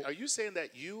wait a Maple, minute. Are you saying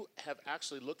that you have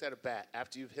actually looked at a bat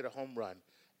after you've hit a home run,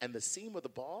 and the seam of the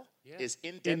ball is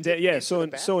indented? into the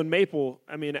bat? So in Maple,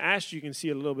 I mean, Ash you can see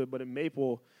it a little bit, but in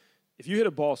Maple, if you hit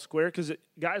a ball square, because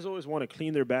guys always want to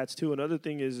clean their bats too. Another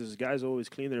thing is guys always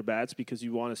clean their bats because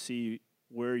you want to see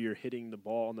where you're hitting the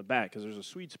ball on the bat because there's a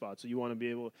sweet spot. So you want to be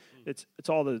able. It's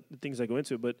all the things that go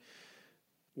into it. But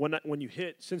when you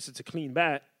hit, since it's a clean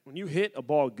bat, when you hit a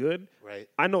ball good, Right.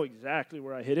 I know exactly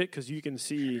where I hit it because you can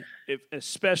see,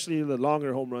 especially the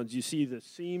longer home runs, you see the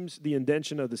seams, the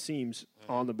indentation of the seams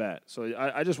on the bat. So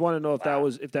I just want to know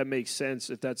if that makes sense,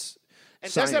 if that's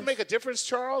And science. does that make a difference,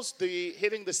 Charles, the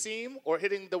hitting the seam or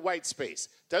hitting the white space?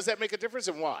 Does that make a difference,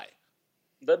 and why?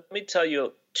 Let me tell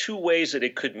you 2 ways that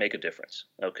it could make a difference.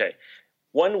 Okay.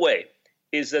 One way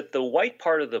is that the white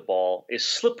part of the ball is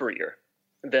slipperier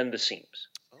than the seams.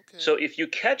 Okay. So if you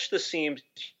catch the seams,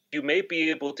 you may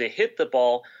be able to hit the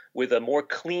ball with a more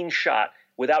clean shot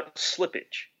without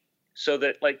slippage. So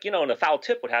that, like, in a foul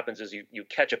tip, what happens is you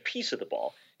catch a piece of the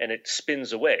ball and it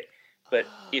spins away. But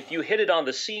if you hit it on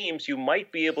the seams, you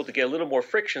might be able to get a little more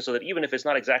friction so that even if it's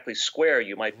not exactly square,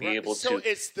 you might be able So to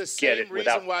it's the get same it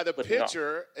without reason why the flipping off.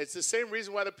 pitcher. It's the same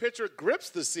reason why the pitcher grips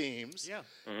the seams. Yeah.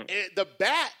 The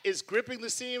bat is gripping the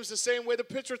seams the same way the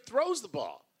pitcher throws the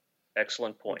ball.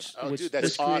 Excellent point. Oh, which, dude,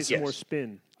 that's which creates awesome. more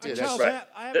spin. Dude, that's Charles, right.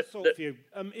 I have a thought The- for you.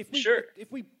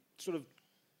 If we sort of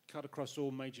cut across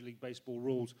all Major League Baseball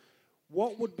rules,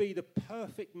 what would be the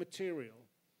perfect material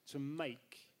to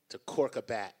make To cork a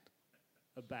bat.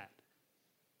 a bat?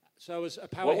 So as a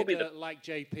What power would be hitter like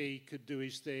JP could do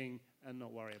his thing and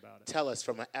not worry about it. Tell us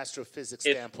from an astrophysics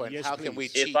If- standpoint, Yes, how can we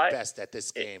please. cheat If I- best at this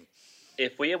game?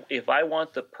 If I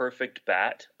want the perfect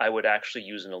bat, I would actually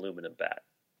use an aluminum bat.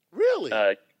 Really?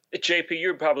 JP,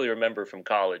 you probably remember from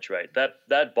college, right?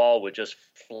 That ball would just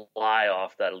fly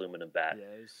off that aluminum bat. Yeah,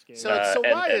 it's scary. so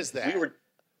and- why and is that? We were,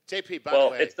 JP, by well,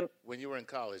 the way, it's the- when you were in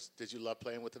college, did you love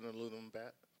playing with an aluminum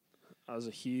bat? I was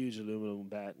a huge aluminum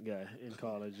bat guy in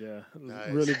college. Yeah, Nice.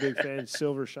 really big fan.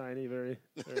 Silver shiny, very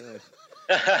nice.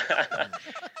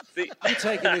 You're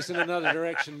taking this in another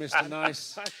direction, Mr.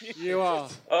 Nice. You are.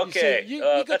 Okay, You, see, you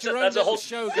got that's your a- own that's a little whole-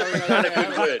 show going on Not a there.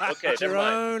 good wood. Okay, Your never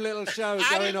mind. own little show going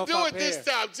I didn't off do up it this here.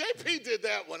 time. JP did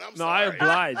that one. I'm No, I sorry.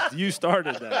 obliged. You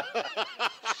started that.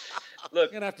 Look,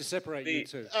 I'm going to have to separate you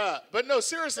two. But no,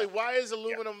 seriously, why is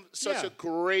aluminum such Yeah. a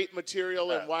great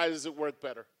material, and why does it work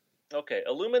better? okay,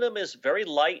 aluminum is very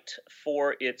light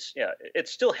for its. Yeah, it's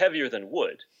still heavier than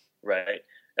wood, right?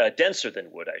 Denser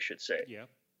than wood, I should say. Yeah.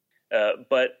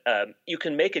 But you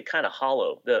can make it kind of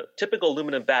hollow. The typical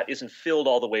aluminum bat isn't filled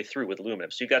all the way through with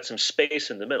aluminum, so you've got some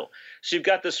space in the middle. So you've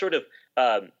got this sort of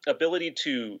ability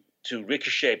to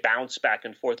ricochet, bounce back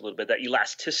and forth a little bit, that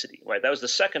elasticity, right? That was the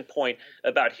second point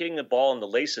about hitting the ball in the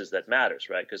laces that matters,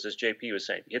 right? Because as JP was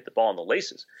saying, you hit the ball in the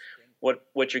laces.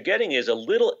 What you're getting is a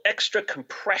little extra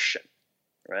compression,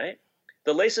 right?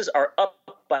 The laces are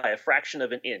up by a fraction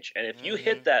of an inch, and if you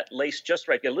hit that lace just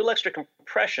right, get a little extra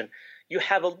compression, you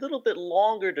have a little bit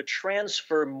longer to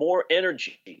transfer more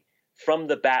energy from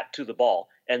the bat to the ball,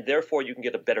 and therefore you can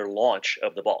get a better launch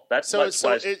of the ball. That's So why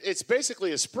it's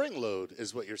basically a spring load,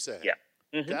 is what you're saying. Yeah.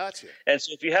 Mhm. Gotcha. And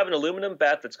so if you have an aluminum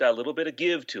bat that's got a little bit of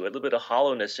give to it, a little bit of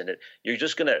hollowness in it, you're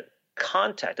just going to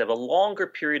have a longer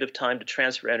period of time to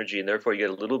transfer energy, and therefore you get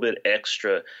a little bit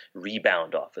extra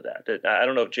rebound off of that. I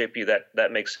don't know if, JP,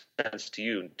 that makes sense to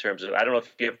you in terms of, I don't know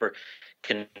if you ever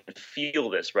can feel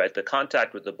this, right? The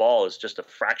contact with the ball is just a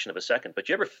fraction of a second, but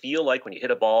you ever feel like when you hit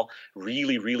a ball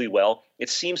really, really well, it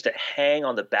seems to hang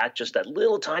on the bat just that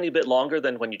little tiny bit longer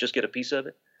than when you just get a piece of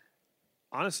it?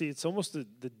 Honestly, it's almost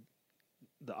the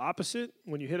opposite.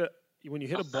 When you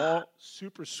hit a ball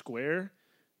super square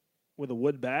with a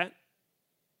wood bat,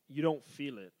 you don't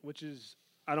feel it, which is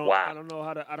I don't know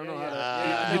how to No,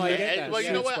 I get that. Well, you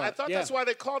Sweet know what? spot. I thought Yeah. that's why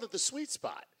they called it the sweet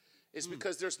spot. Is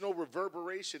because there's no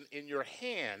reverberation in your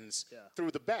hands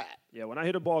through the bat. Yeah, when I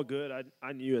hit a ball good,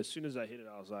 I knew as soon as I hit it,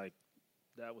 I was like,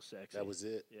 that was sexy. That was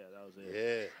it. Yeah, that was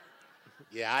it.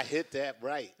 Yeah, I hit that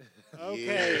right.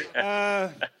 Okay.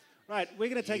 Right, we're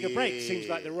going to take a break. Seems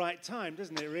like the right time,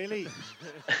 doesn't it, really?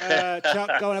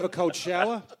 Chuck, go and have a cold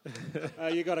shower.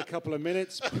 You got a couple of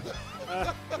minutes.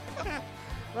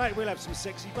 Right, we'll have some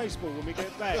sexy baseball when we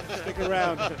get back. Stick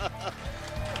around.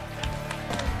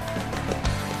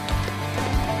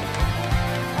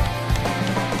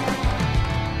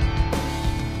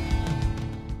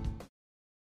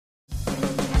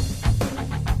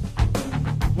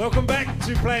 Welcome back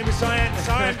to Playing with Science.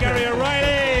 I'm Gary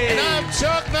O'Reilly. And I'm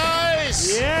Chuck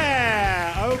Nice.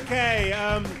 Yeah, okay.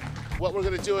 What we're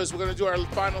going to do is we're going to do our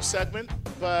final segment,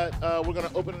 but we're going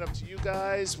to open it up to you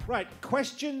guys. Right,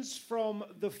 questions from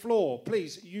the floor.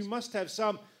 Please, you must have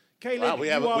some. Caleb, Wow, we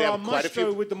have our quite a maestro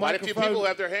few, with the quite a microphone. few people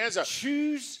have their hands up.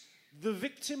 Choose the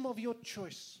victim of your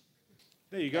choice.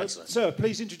 There you go. Excellent. Sir,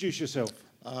 please introduce yourself.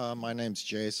 My name's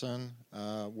Jason.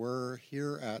 We're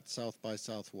here at South by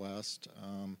Southwest,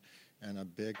 and a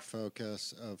big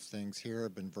focus of things here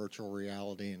have been virtual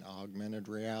reality and augmented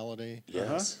reality.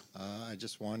 Yes. I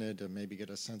just wanted to maybe get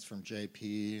a sense from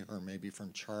JP or maybe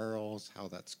from Charles how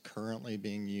that's currently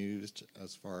being used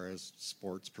as far as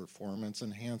sports performance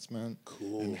enhancement.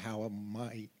 Cool. And how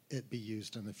might it be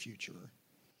used in the future.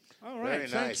 All right, Very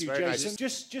thank nice, you, very Jason.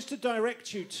 nice. Just to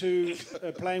direct you to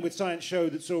Playing with Science show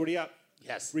that's already up.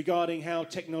 Yes. Regarding how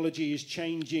technology is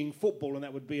changing football, and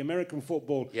that would be American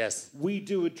football. Yes. We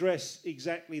do address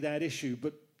exactly that issue,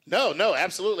 but No,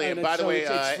 absolutely. And by the way,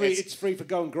 it's free for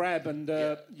go and grab, and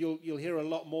you'll hear a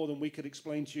lot more than we could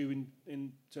explain to you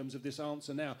in terms of this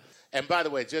answer now. And by the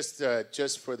way, just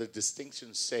for the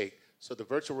distinction's sake, so the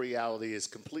virtual reality is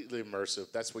completely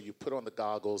immersive. That's where you put on the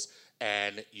goggles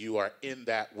and you are in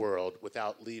that world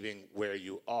without leaving where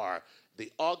you are.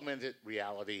 The augmented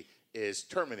reality is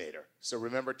Terminator. So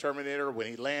remember Terminator when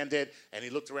he landed and he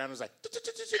looked around and was like,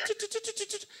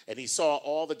 and he saw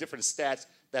all the different stats.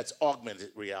 That's augmented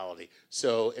reality.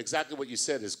 So exactly what you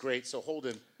said is great. So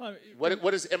Holden,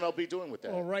 what is MLB doing with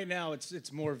that? Well, right now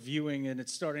it's more viewing, and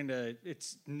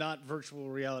it's not virtual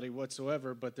reality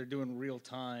whatsoever, but they're doing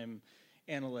real-time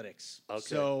analytics. Okay.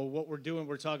 So what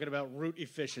we're talking about route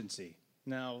efficiency.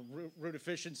 Now, route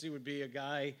efficiency would be a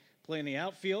guy playing the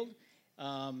outfield.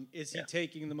 Is he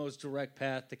taking the most direct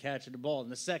path to catching the ball? And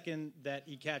the second that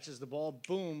he catches the ball,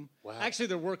 boom. Wow. Actually,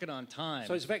 they're working on time.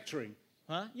 So it's vectoring.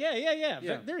 Huh?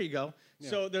 Yeah. There you go. Yeah.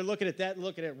 So they're looking at that,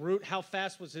 looking at route. How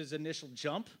fast was his initial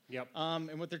jump? Yep.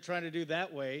 And what they're trying to do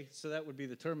that way, so that would be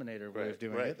the Terminator way of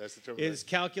doing it. That's the Terminator. Is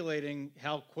calculating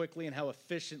how quickly and how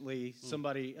efficiently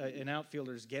somebody, an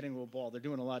outfielder, is getting to a ball. They're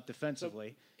doing a lot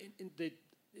defensively. So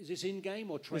is this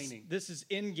in-game or training? This is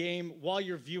in-game while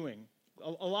you're viewing.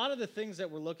 A lot of the things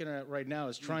that we're looking at right now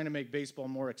is trying to make baseball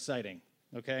more exciting,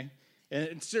 okay?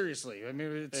 And seriously, I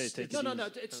mean, it's no. It's maybe Come on,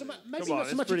 not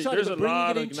so much there's exciting, a but bringing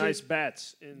lot it of into nice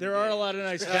bats. There are a lot of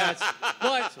nice bats,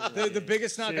 but the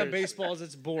biggest knock on baseball is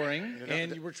it's boring,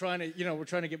 and we're trying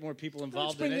to get more people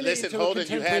involved in it. Listen, Holden,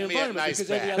 you had me at nice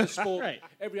because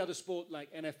every other sport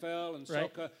like NFL and Right.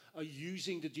 soccer are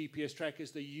using the GPS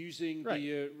trackers. They're using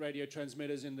the radio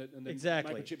transmitters and the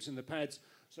Exactly. microchips in the pads.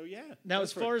 So Now,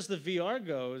 as far as the VR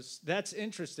goes, that's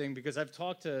interesting because I've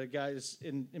talked to guys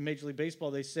in Major League Baseball.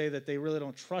 They say that they really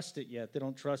don't trust it yet. They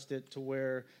don't trust it to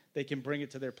where they can bring it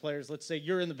to their players. Let's say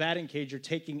you're in the batting cage, you're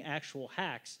taking actual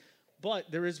hacks, but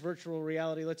there is virtual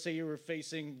reality. Let's say you were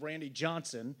facing Randy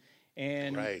Johnson,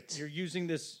 and you're using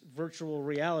this virtual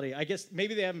reality. I guess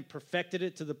maybe they haven't perfected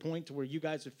it to the point to where you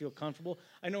guys would feel comfortable.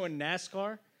 I know in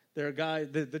NASCAR, there are guys,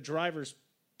 the drivers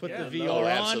put the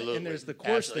VR on, and there's the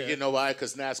course there. You know why?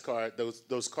 Because NASCAR,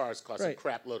 those cars cost a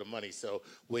crap load of money. So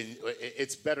when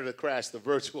it's better to crash the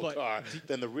virtual car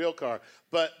than the real car.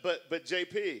 But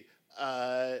JP,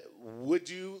 would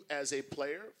you, as a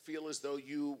player, feel as though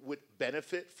you would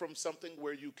benefit from something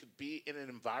where you could be in an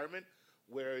environment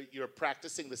where you're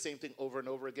practicing the same thing over and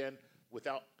over again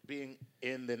without being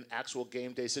in an actual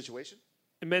game day situation?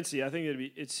 Immensely. I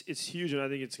think it's huge, and I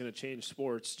think it's going to change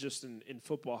sports. Just in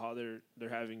football, how they're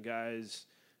having guys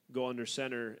go under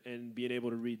center and being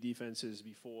able to read defenses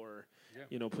before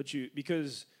put you,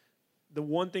 because the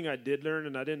one thing I did learn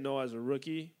and I didn't know as a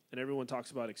rookie, and everyone talks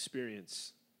about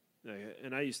experience,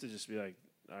 and I used to just be like,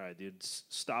 all right, dude,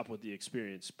 stop with the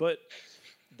experience. But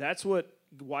that's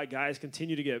why guys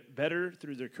continue to get better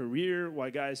through their career.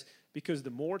 Because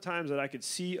the more times that I could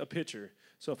see a pitcher,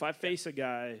 so if I face a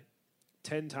guy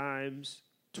 10 times,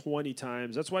 20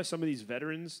 times. That's why some of these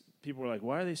veterans, people are like,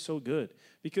 why are they so good?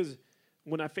 Because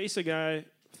when I face a guy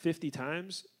 50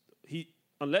 times,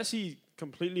 unless he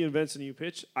completely invents a new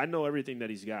pitch, I know everything that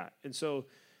he's got. And so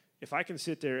if I can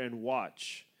sit there and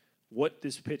watch what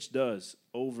this pitch does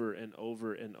over and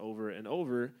over and over and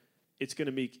over, it's going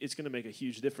to make a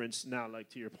huge difference. Now, like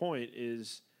to your point,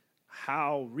 is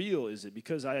how real is it?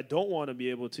 Because I don't want to be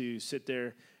able to sit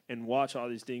there and watch all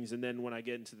these things, and then when I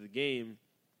get into the game,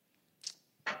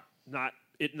 not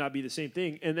be the same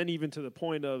thing. And then even to the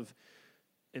point of,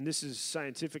 and this is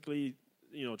scientifically,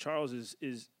 Charles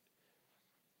is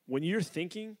when you're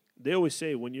thinking, they always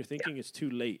say when you're thinking it's too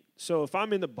late. So if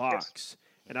I'm in the box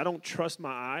and I don't trust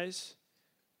my eyes,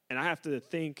 and I have to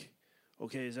think,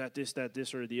 okay, is that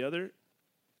this, or the other?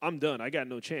 I'm done. I got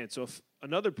no chance. So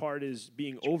another part is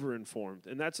being over-informed.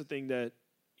 And that's the thing that,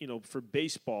 for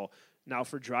baseball. Now,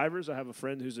 for drivers, I have a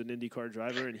friend who's an IndyCar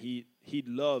driver, and he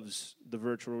loves the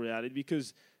virtual reality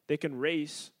because they can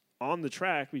race on the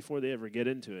track before they ever get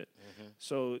into it. Mm-hmm.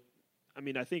 So, I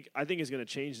mean, I think it's going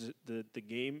to change the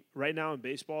game. Right now in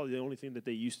baseball, the only thing that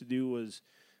they used to do was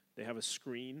they have a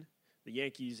screen. The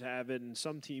Yankees have it, and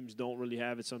some teams don't really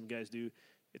have it. Some guys do.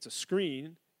 It's a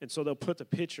screen, and so they'll put the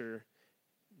pitcher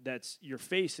that's you're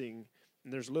facing,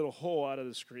 and there's a little hole out of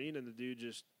the screen, and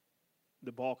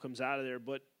the ball comes out of there.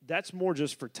 But that's more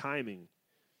just for timing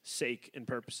sake and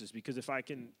purposes, because if I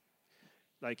can,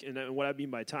 and what I mean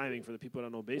by timing for the people that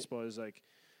don't know baseball is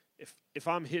if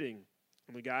I'm hitting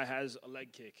and the guy has a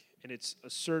leg kick and it's a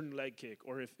certain leg kick,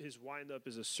 or if his windup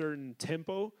is a certain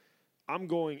tempo,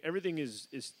 everything is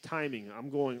timing. I'm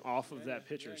going off of that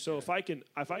pitcher. So if I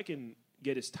can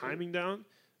get his timing down,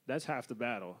 that's half the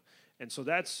battle. And so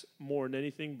that's more than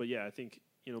anything. But yeah, I think,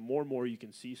 more and more you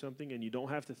can see something and you don't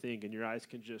have to think, and your eyes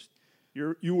can just,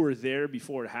 you were there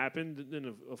before it happened.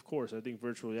 Then of course, I think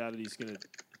virtual reality is going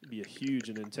to be a huge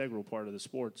and integral part of the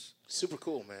sports. Super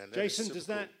cool, man. Jason, does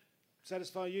that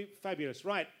satisfy you? Fabulous.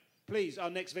 Right. Please, our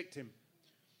next victim.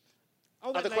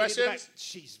 Oh, other questions?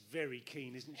 She's very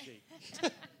keen, isn't she?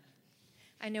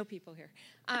 I know people here.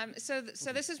 So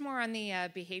this is more on the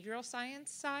behavioral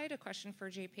science side, a question for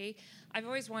JP. I've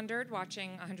always wondered,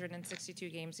 watching 162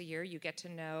 games a year, you get to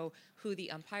know who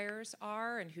the umpires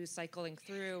are and who's cycling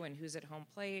through and who's at home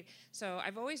plate. So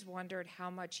I've always wondered how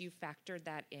much you factored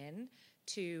that in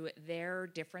to their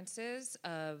differences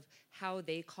of how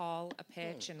they call a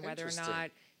pitch and whether or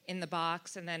not in the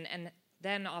box, and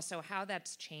then also how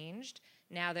that's changed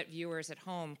now that viewers at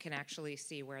home can actually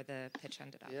see where the pitch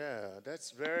ended up. Yeah,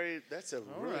 that's a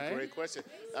really great question.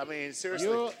 I mean, seriously.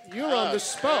 You're on the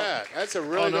spot. Yeah, that's a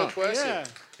really good question.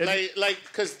 Yeah.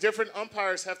 Because different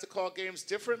umpires have to call games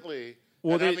differently.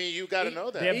 Well, you got to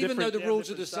know that. Even though the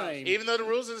rules are the same. Even though the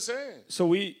rules are the same.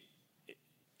 So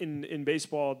in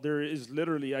baseball, there is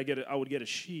literally, I would get a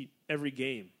sheet every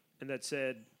game, and that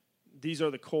said, these are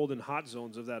the cold and hot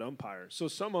zones of that umpire. So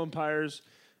some umpires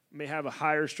may have a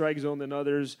higher strike zone than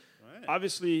others. Right.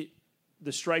 Obviously,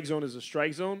 the strike zone is a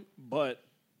strike zone, but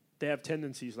they have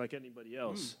tendencies like anybody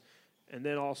else. And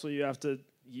then also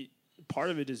part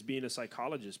of it is being a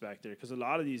psychologist back there, because a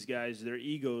lot of these guys, their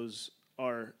egos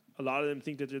are, a lot of them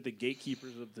think that they're the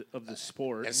gatekeepers of the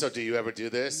sport. And so do you ever do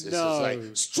this? It's no. just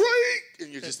like, strike!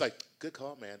 And you're just like, good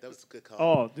call, man. That was a good call.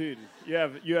 Oh, dude.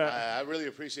 I really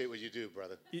appreciate what you do,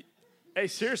 brother. Hey,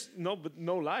 serious? No, but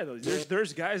no lie though.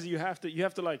 There's guys that you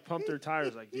have to like pump their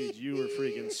tires. Like, dude, you were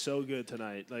freaking so good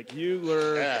tonight. Like, you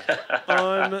were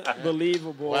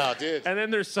unbelievable. Wow, dude. And then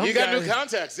there's some. You got new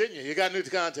contacts, didn't you? You got new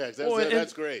contacts.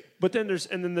 That's great. But then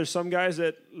there's some guys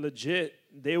that legit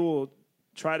they will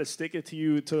try to stick it to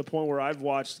you to the point where I've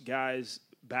watched guys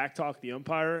backtalk the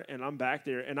umpire, and I'm back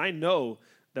there, and I know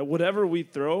that whatever we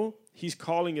throw, he's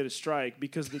calling it a strike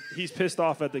because he's pissed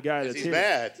off at the guy that's he's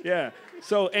mad. Yeah.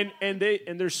 So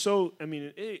there's so, I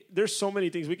mean, there's so many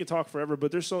things we could talk forever, but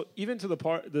there's so, even to the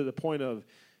point of,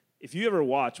 if you ever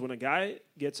watch when a guy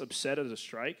gets upset at a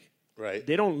strike, right,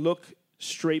 they don't look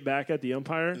straight back at the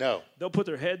umpire. No, they'll put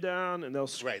their head down and they'll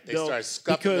they start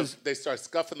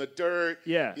scuffing the dirt.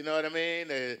 Yeah, you know what I mean?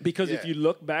 If you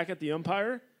look back at the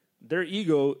umpire, their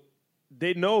ego.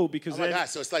 They know because oh my God,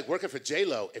 so it's like working for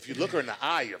J-Lo. If you look her in the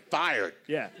eye, you're fired.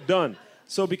 Yeah, done.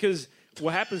 So because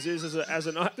what happens is Did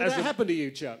that happen to you,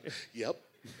 Chuck? Yep.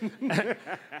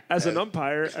 As an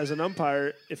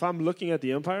umpire, if I'm looking at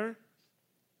the umpire,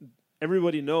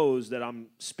 everybody knows that I'm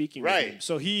speaking with him.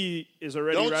 So he is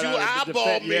already Don't right you out of the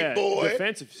eyeball me, boy.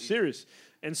 defensive, serious.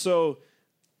 And so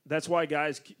that's why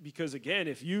guys, because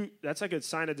again, that's like a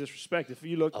sign of disrespect. If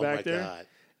you look back there. God.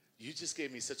 You just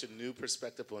gave me such a new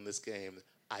perspective on this game.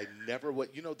 I never would.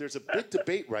 There's a big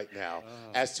debate right now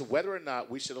as to whether or not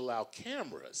we should allow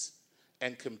cameras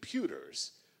and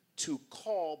computers to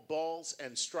call balls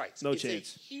and strikes. No it's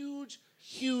chance. A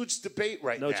huge debate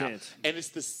right now. No chance. And it's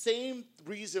the same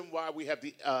reason why we have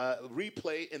the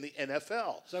replay in the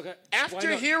NFL. So, okay,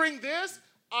 after hearing this,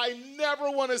 I never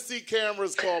want to see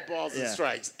cameras call balls and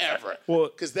strikes, ever. Well,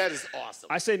 because that is awesome.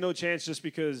 I say no chance just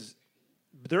because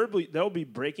there'll be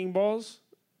breaking balls,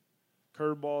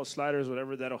 curveballs, sliders,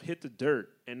 whatever, that'll hit the dirt.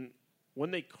 And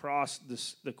when they cross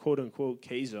the quote-unquote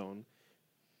K zone,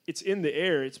 it's in the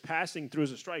air. It's passing through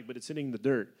as a strike, but it's hitting the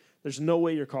dirt. There's no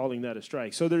way you're calling that a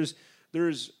strike. So there's a lot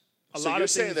of things. So you're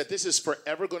saying that this is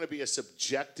forever going to be a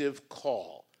subjective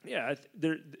call. Yeah.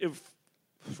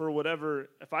 for whatever,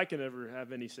 if I can ever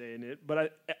have any say in it,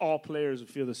 but all players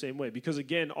feel the same way. Because,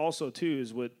 again, also, too,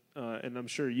 is what, and I'm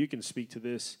sure you can speak to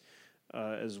this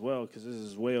as well, because this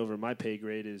is way over my pay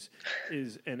grade, is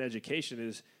and education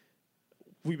is,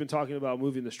 we've been talking about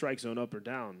moving the strike zone up or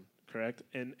down, correct?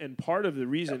 And part of the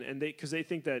reason, because they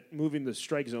think that moving the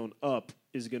strike zone up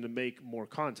is going to make more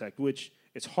contact, which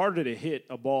it's harder to hit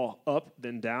a ball up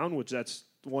than down, which that's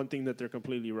one thing that they're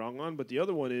completely wrong on. But the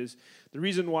other one is, the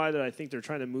reason why that I think they're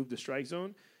trying to move the strike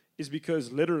zone is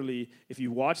because literally, if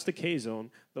you watch the K zone,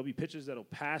 there'll be pitches that'll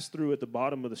pass through at the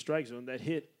bottom of the strike zone that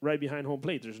hit right behind home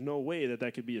plate. There's no way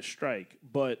that could be a strike.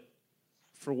 But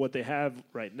for what they have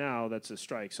right now, that's a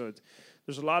strike. So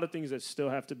there's a lot of things that still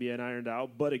have to be ironed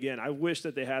out. But again, I wish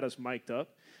that they had us mic'd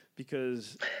up,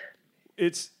 because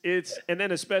it's and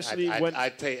then especially when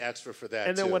I'd pay extra for that.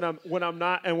 And then when I'm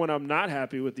not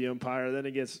happy with the umpire, then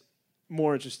it gets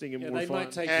more interesting and more fun.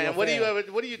 And what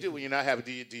do you do when you're not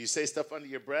happy? Do you say stuff under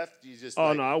your breath? Do you just? No,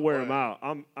 I wear them out.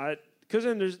 Because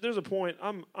then there's a point.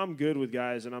 I'm good with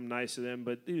guys and I'm nice to them.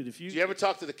 But dude, do you ever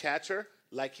talk to the catcher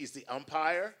like he's the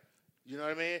umpire? You know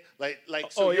what I mean?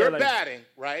 So you're batting,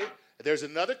 right? There's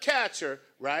another catcher,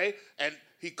 right? And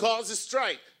he calls a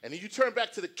strike, and then you turn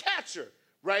back to the catcher,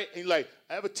 right? And you're like,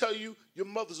 I ever tell you your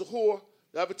mother's a whore?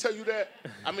 Did I ever tell you that?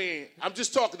 I mean, I'm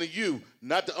just talking to you,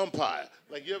 not the umpire.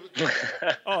 Like, you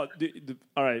ever?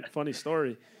 All right, funny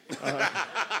story.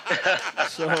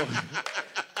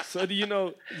 So do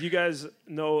you guys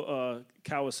know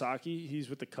Kawasaki? He's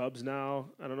with the Cubs now.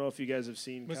 I don't know if you guys have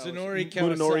seen Munenori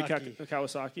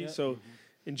Kawasaki. Yeah. So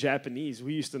in Japanese,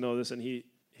 we used to know this, and he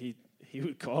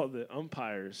would call the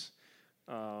umpires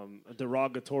a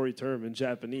derogatory term in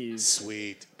Japanese.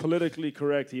 Sweet. Politically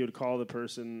correct, he would call the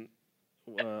person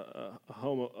a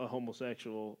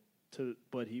homosexual,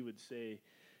 but he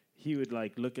would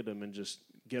like look at them and just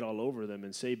get all over them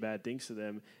and say bad things to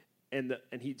them, and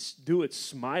he'd do it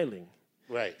smiling.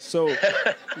 Right. So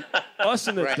us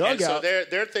in the dugout. And so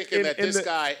they're thinking that this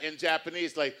guy in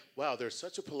Japanese, like, wow, they're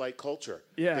such a polite culture.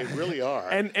 Yeah. They really are.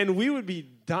 And we would be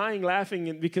dying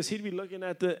laughing because he'd be looking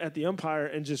at the umpire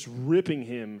and just ripping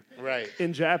him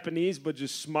in Japanese, but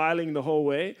just smiling the whole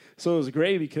way. So it was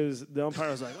great because the umpire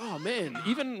was like, oh man,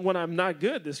 even when I'm not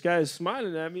good, this guy is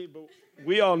smiling at me. But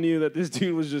we all knew that this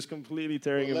dude was just completely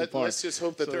tearing him apart. Let's just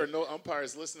hope that there are no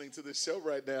umpires listening to this show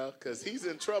right now, because he's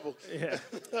in trouble. Yeah.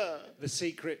 The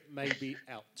secret may be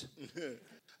out.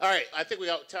 All right, I think we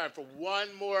got time for one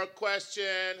more question.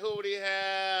 Who do you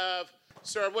have?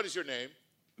 Sir, what is your name?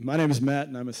 My name is Matt,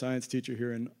 and I'm a science teacher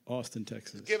here in Austin,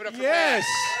 Texas. Give it up for Matt.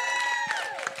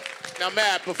 Now,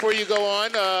 Matt, before you go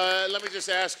on, let me just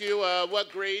ask you,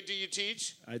 what grade do you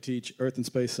teach? I teach Earth and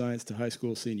Space Science to high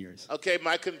school seniors. Okay,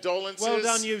 my condolences. Well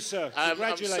done, you, sir.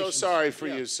 Congratulations. I'm so sorry for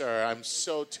you, sir. I'm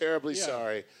so terribly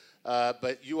sorry.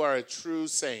 But you are a true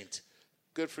saint.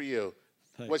 Good for you.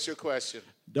 Thanks. What's your question?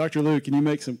 Dr. Lou, can you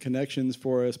make some connections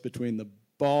for us between the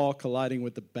ball colliding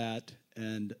with the bat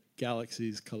and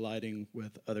galaxies colliding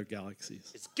with other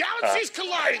galaxies? It's galaxies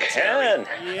colliding, Jerry.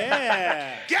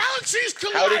 Yeah. Galaxies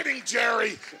colliding,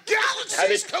 Jerry.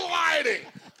 Galaxies colliding.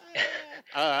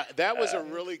 That was a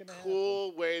really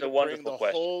cool way to bring the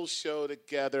whole show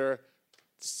together.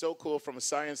 So cool, from a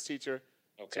science teacher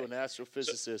to an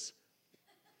astrophysicist.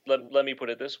 Let me put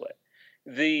it this way.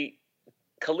 The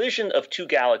collision of two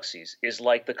galaxies is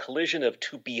like the collision of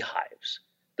two beehives.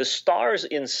 The stars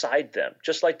inside them,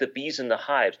 just like the bees in the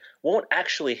hives, won't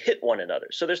actually hit one another.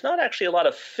 So there's not actually a lot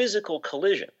of physical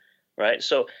collision, right?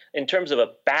 So in terms of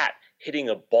a bat hitting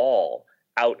a ball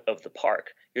out of the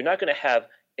park, you're not going to have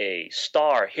a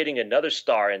star hitting another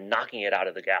star and knocking it out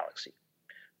of the galaxy.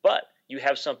 But you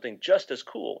have something just as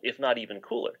cool, if not even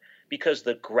cooler, because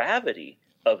the gravity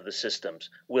of the systems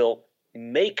will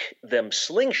make them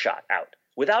slingshot out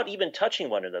without even touching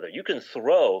one another. You can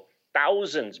throw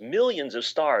thousands, millions of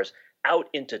stars out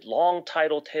into long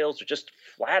tidal tails or just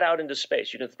flat out into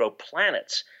space. You can throw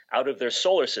planets out of their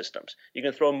solar systems. You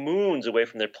can throw moons away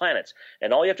from their planets.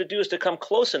 And all you have to do is to come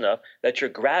close enough that your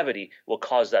gravity will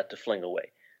cause that to fling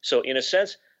away. So in a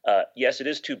sense, yes, it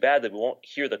is too bad that we won't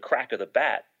hear the crack of the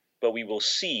bat, but we will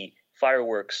see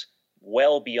fireworks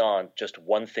well beyond just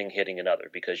one thing hitting another,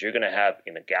 because you're going to have,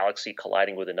 in a galaxy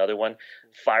colliding with another one,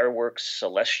 fireworks,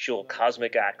 celestial,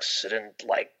 cosmic accident,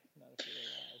 like.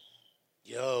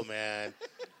 Yo, man.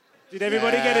 Did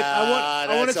everybody get it?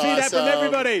 I want to see that from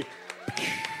everybody.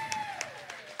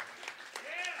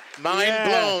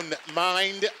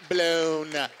 Mind blown.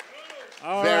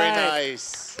 All Very right.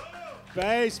 nice.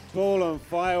 Baseball and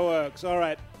fireworks. All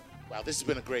right. Wow, this has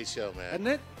been a great show, man. Hasn't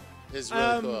it? This is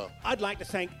really cool. I'd like to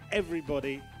thank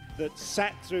everybody that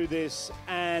sat through this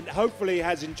and hopefully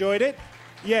has enjoyed it.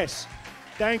 Yes,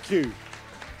 thank you.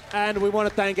 And we want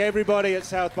to thank everybody at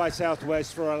South by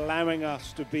Southwest for allowing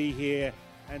us to be here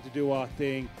and to do our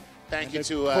thing. Thank you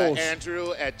to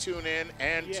Andrew at TuneIn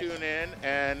and TuneIn,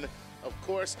 and of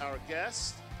course our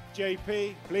guest.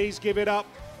 JP, please give it up.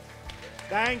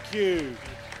 Thank you.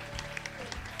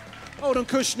 Holden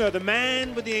Kushner, the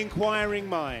man with the inquiring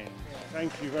mind.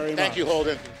 Thank you very much. Thank you,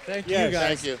 Holden. Thank you,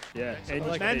 guys. Thank you. Yeah.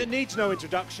 A man that needs no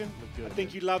introduction. I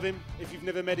think you love him. If you've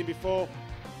never met him before,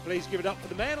 please give it up for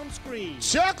the man on screen.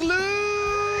 Chuck Lou!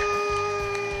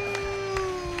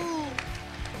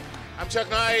 I'm Chuck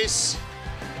Nice.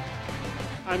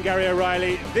 I'm Gary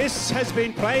O'Reilly. This has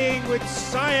been Playing with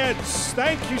Science.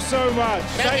 Thank you so much.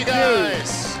 Thank you,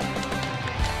 guys.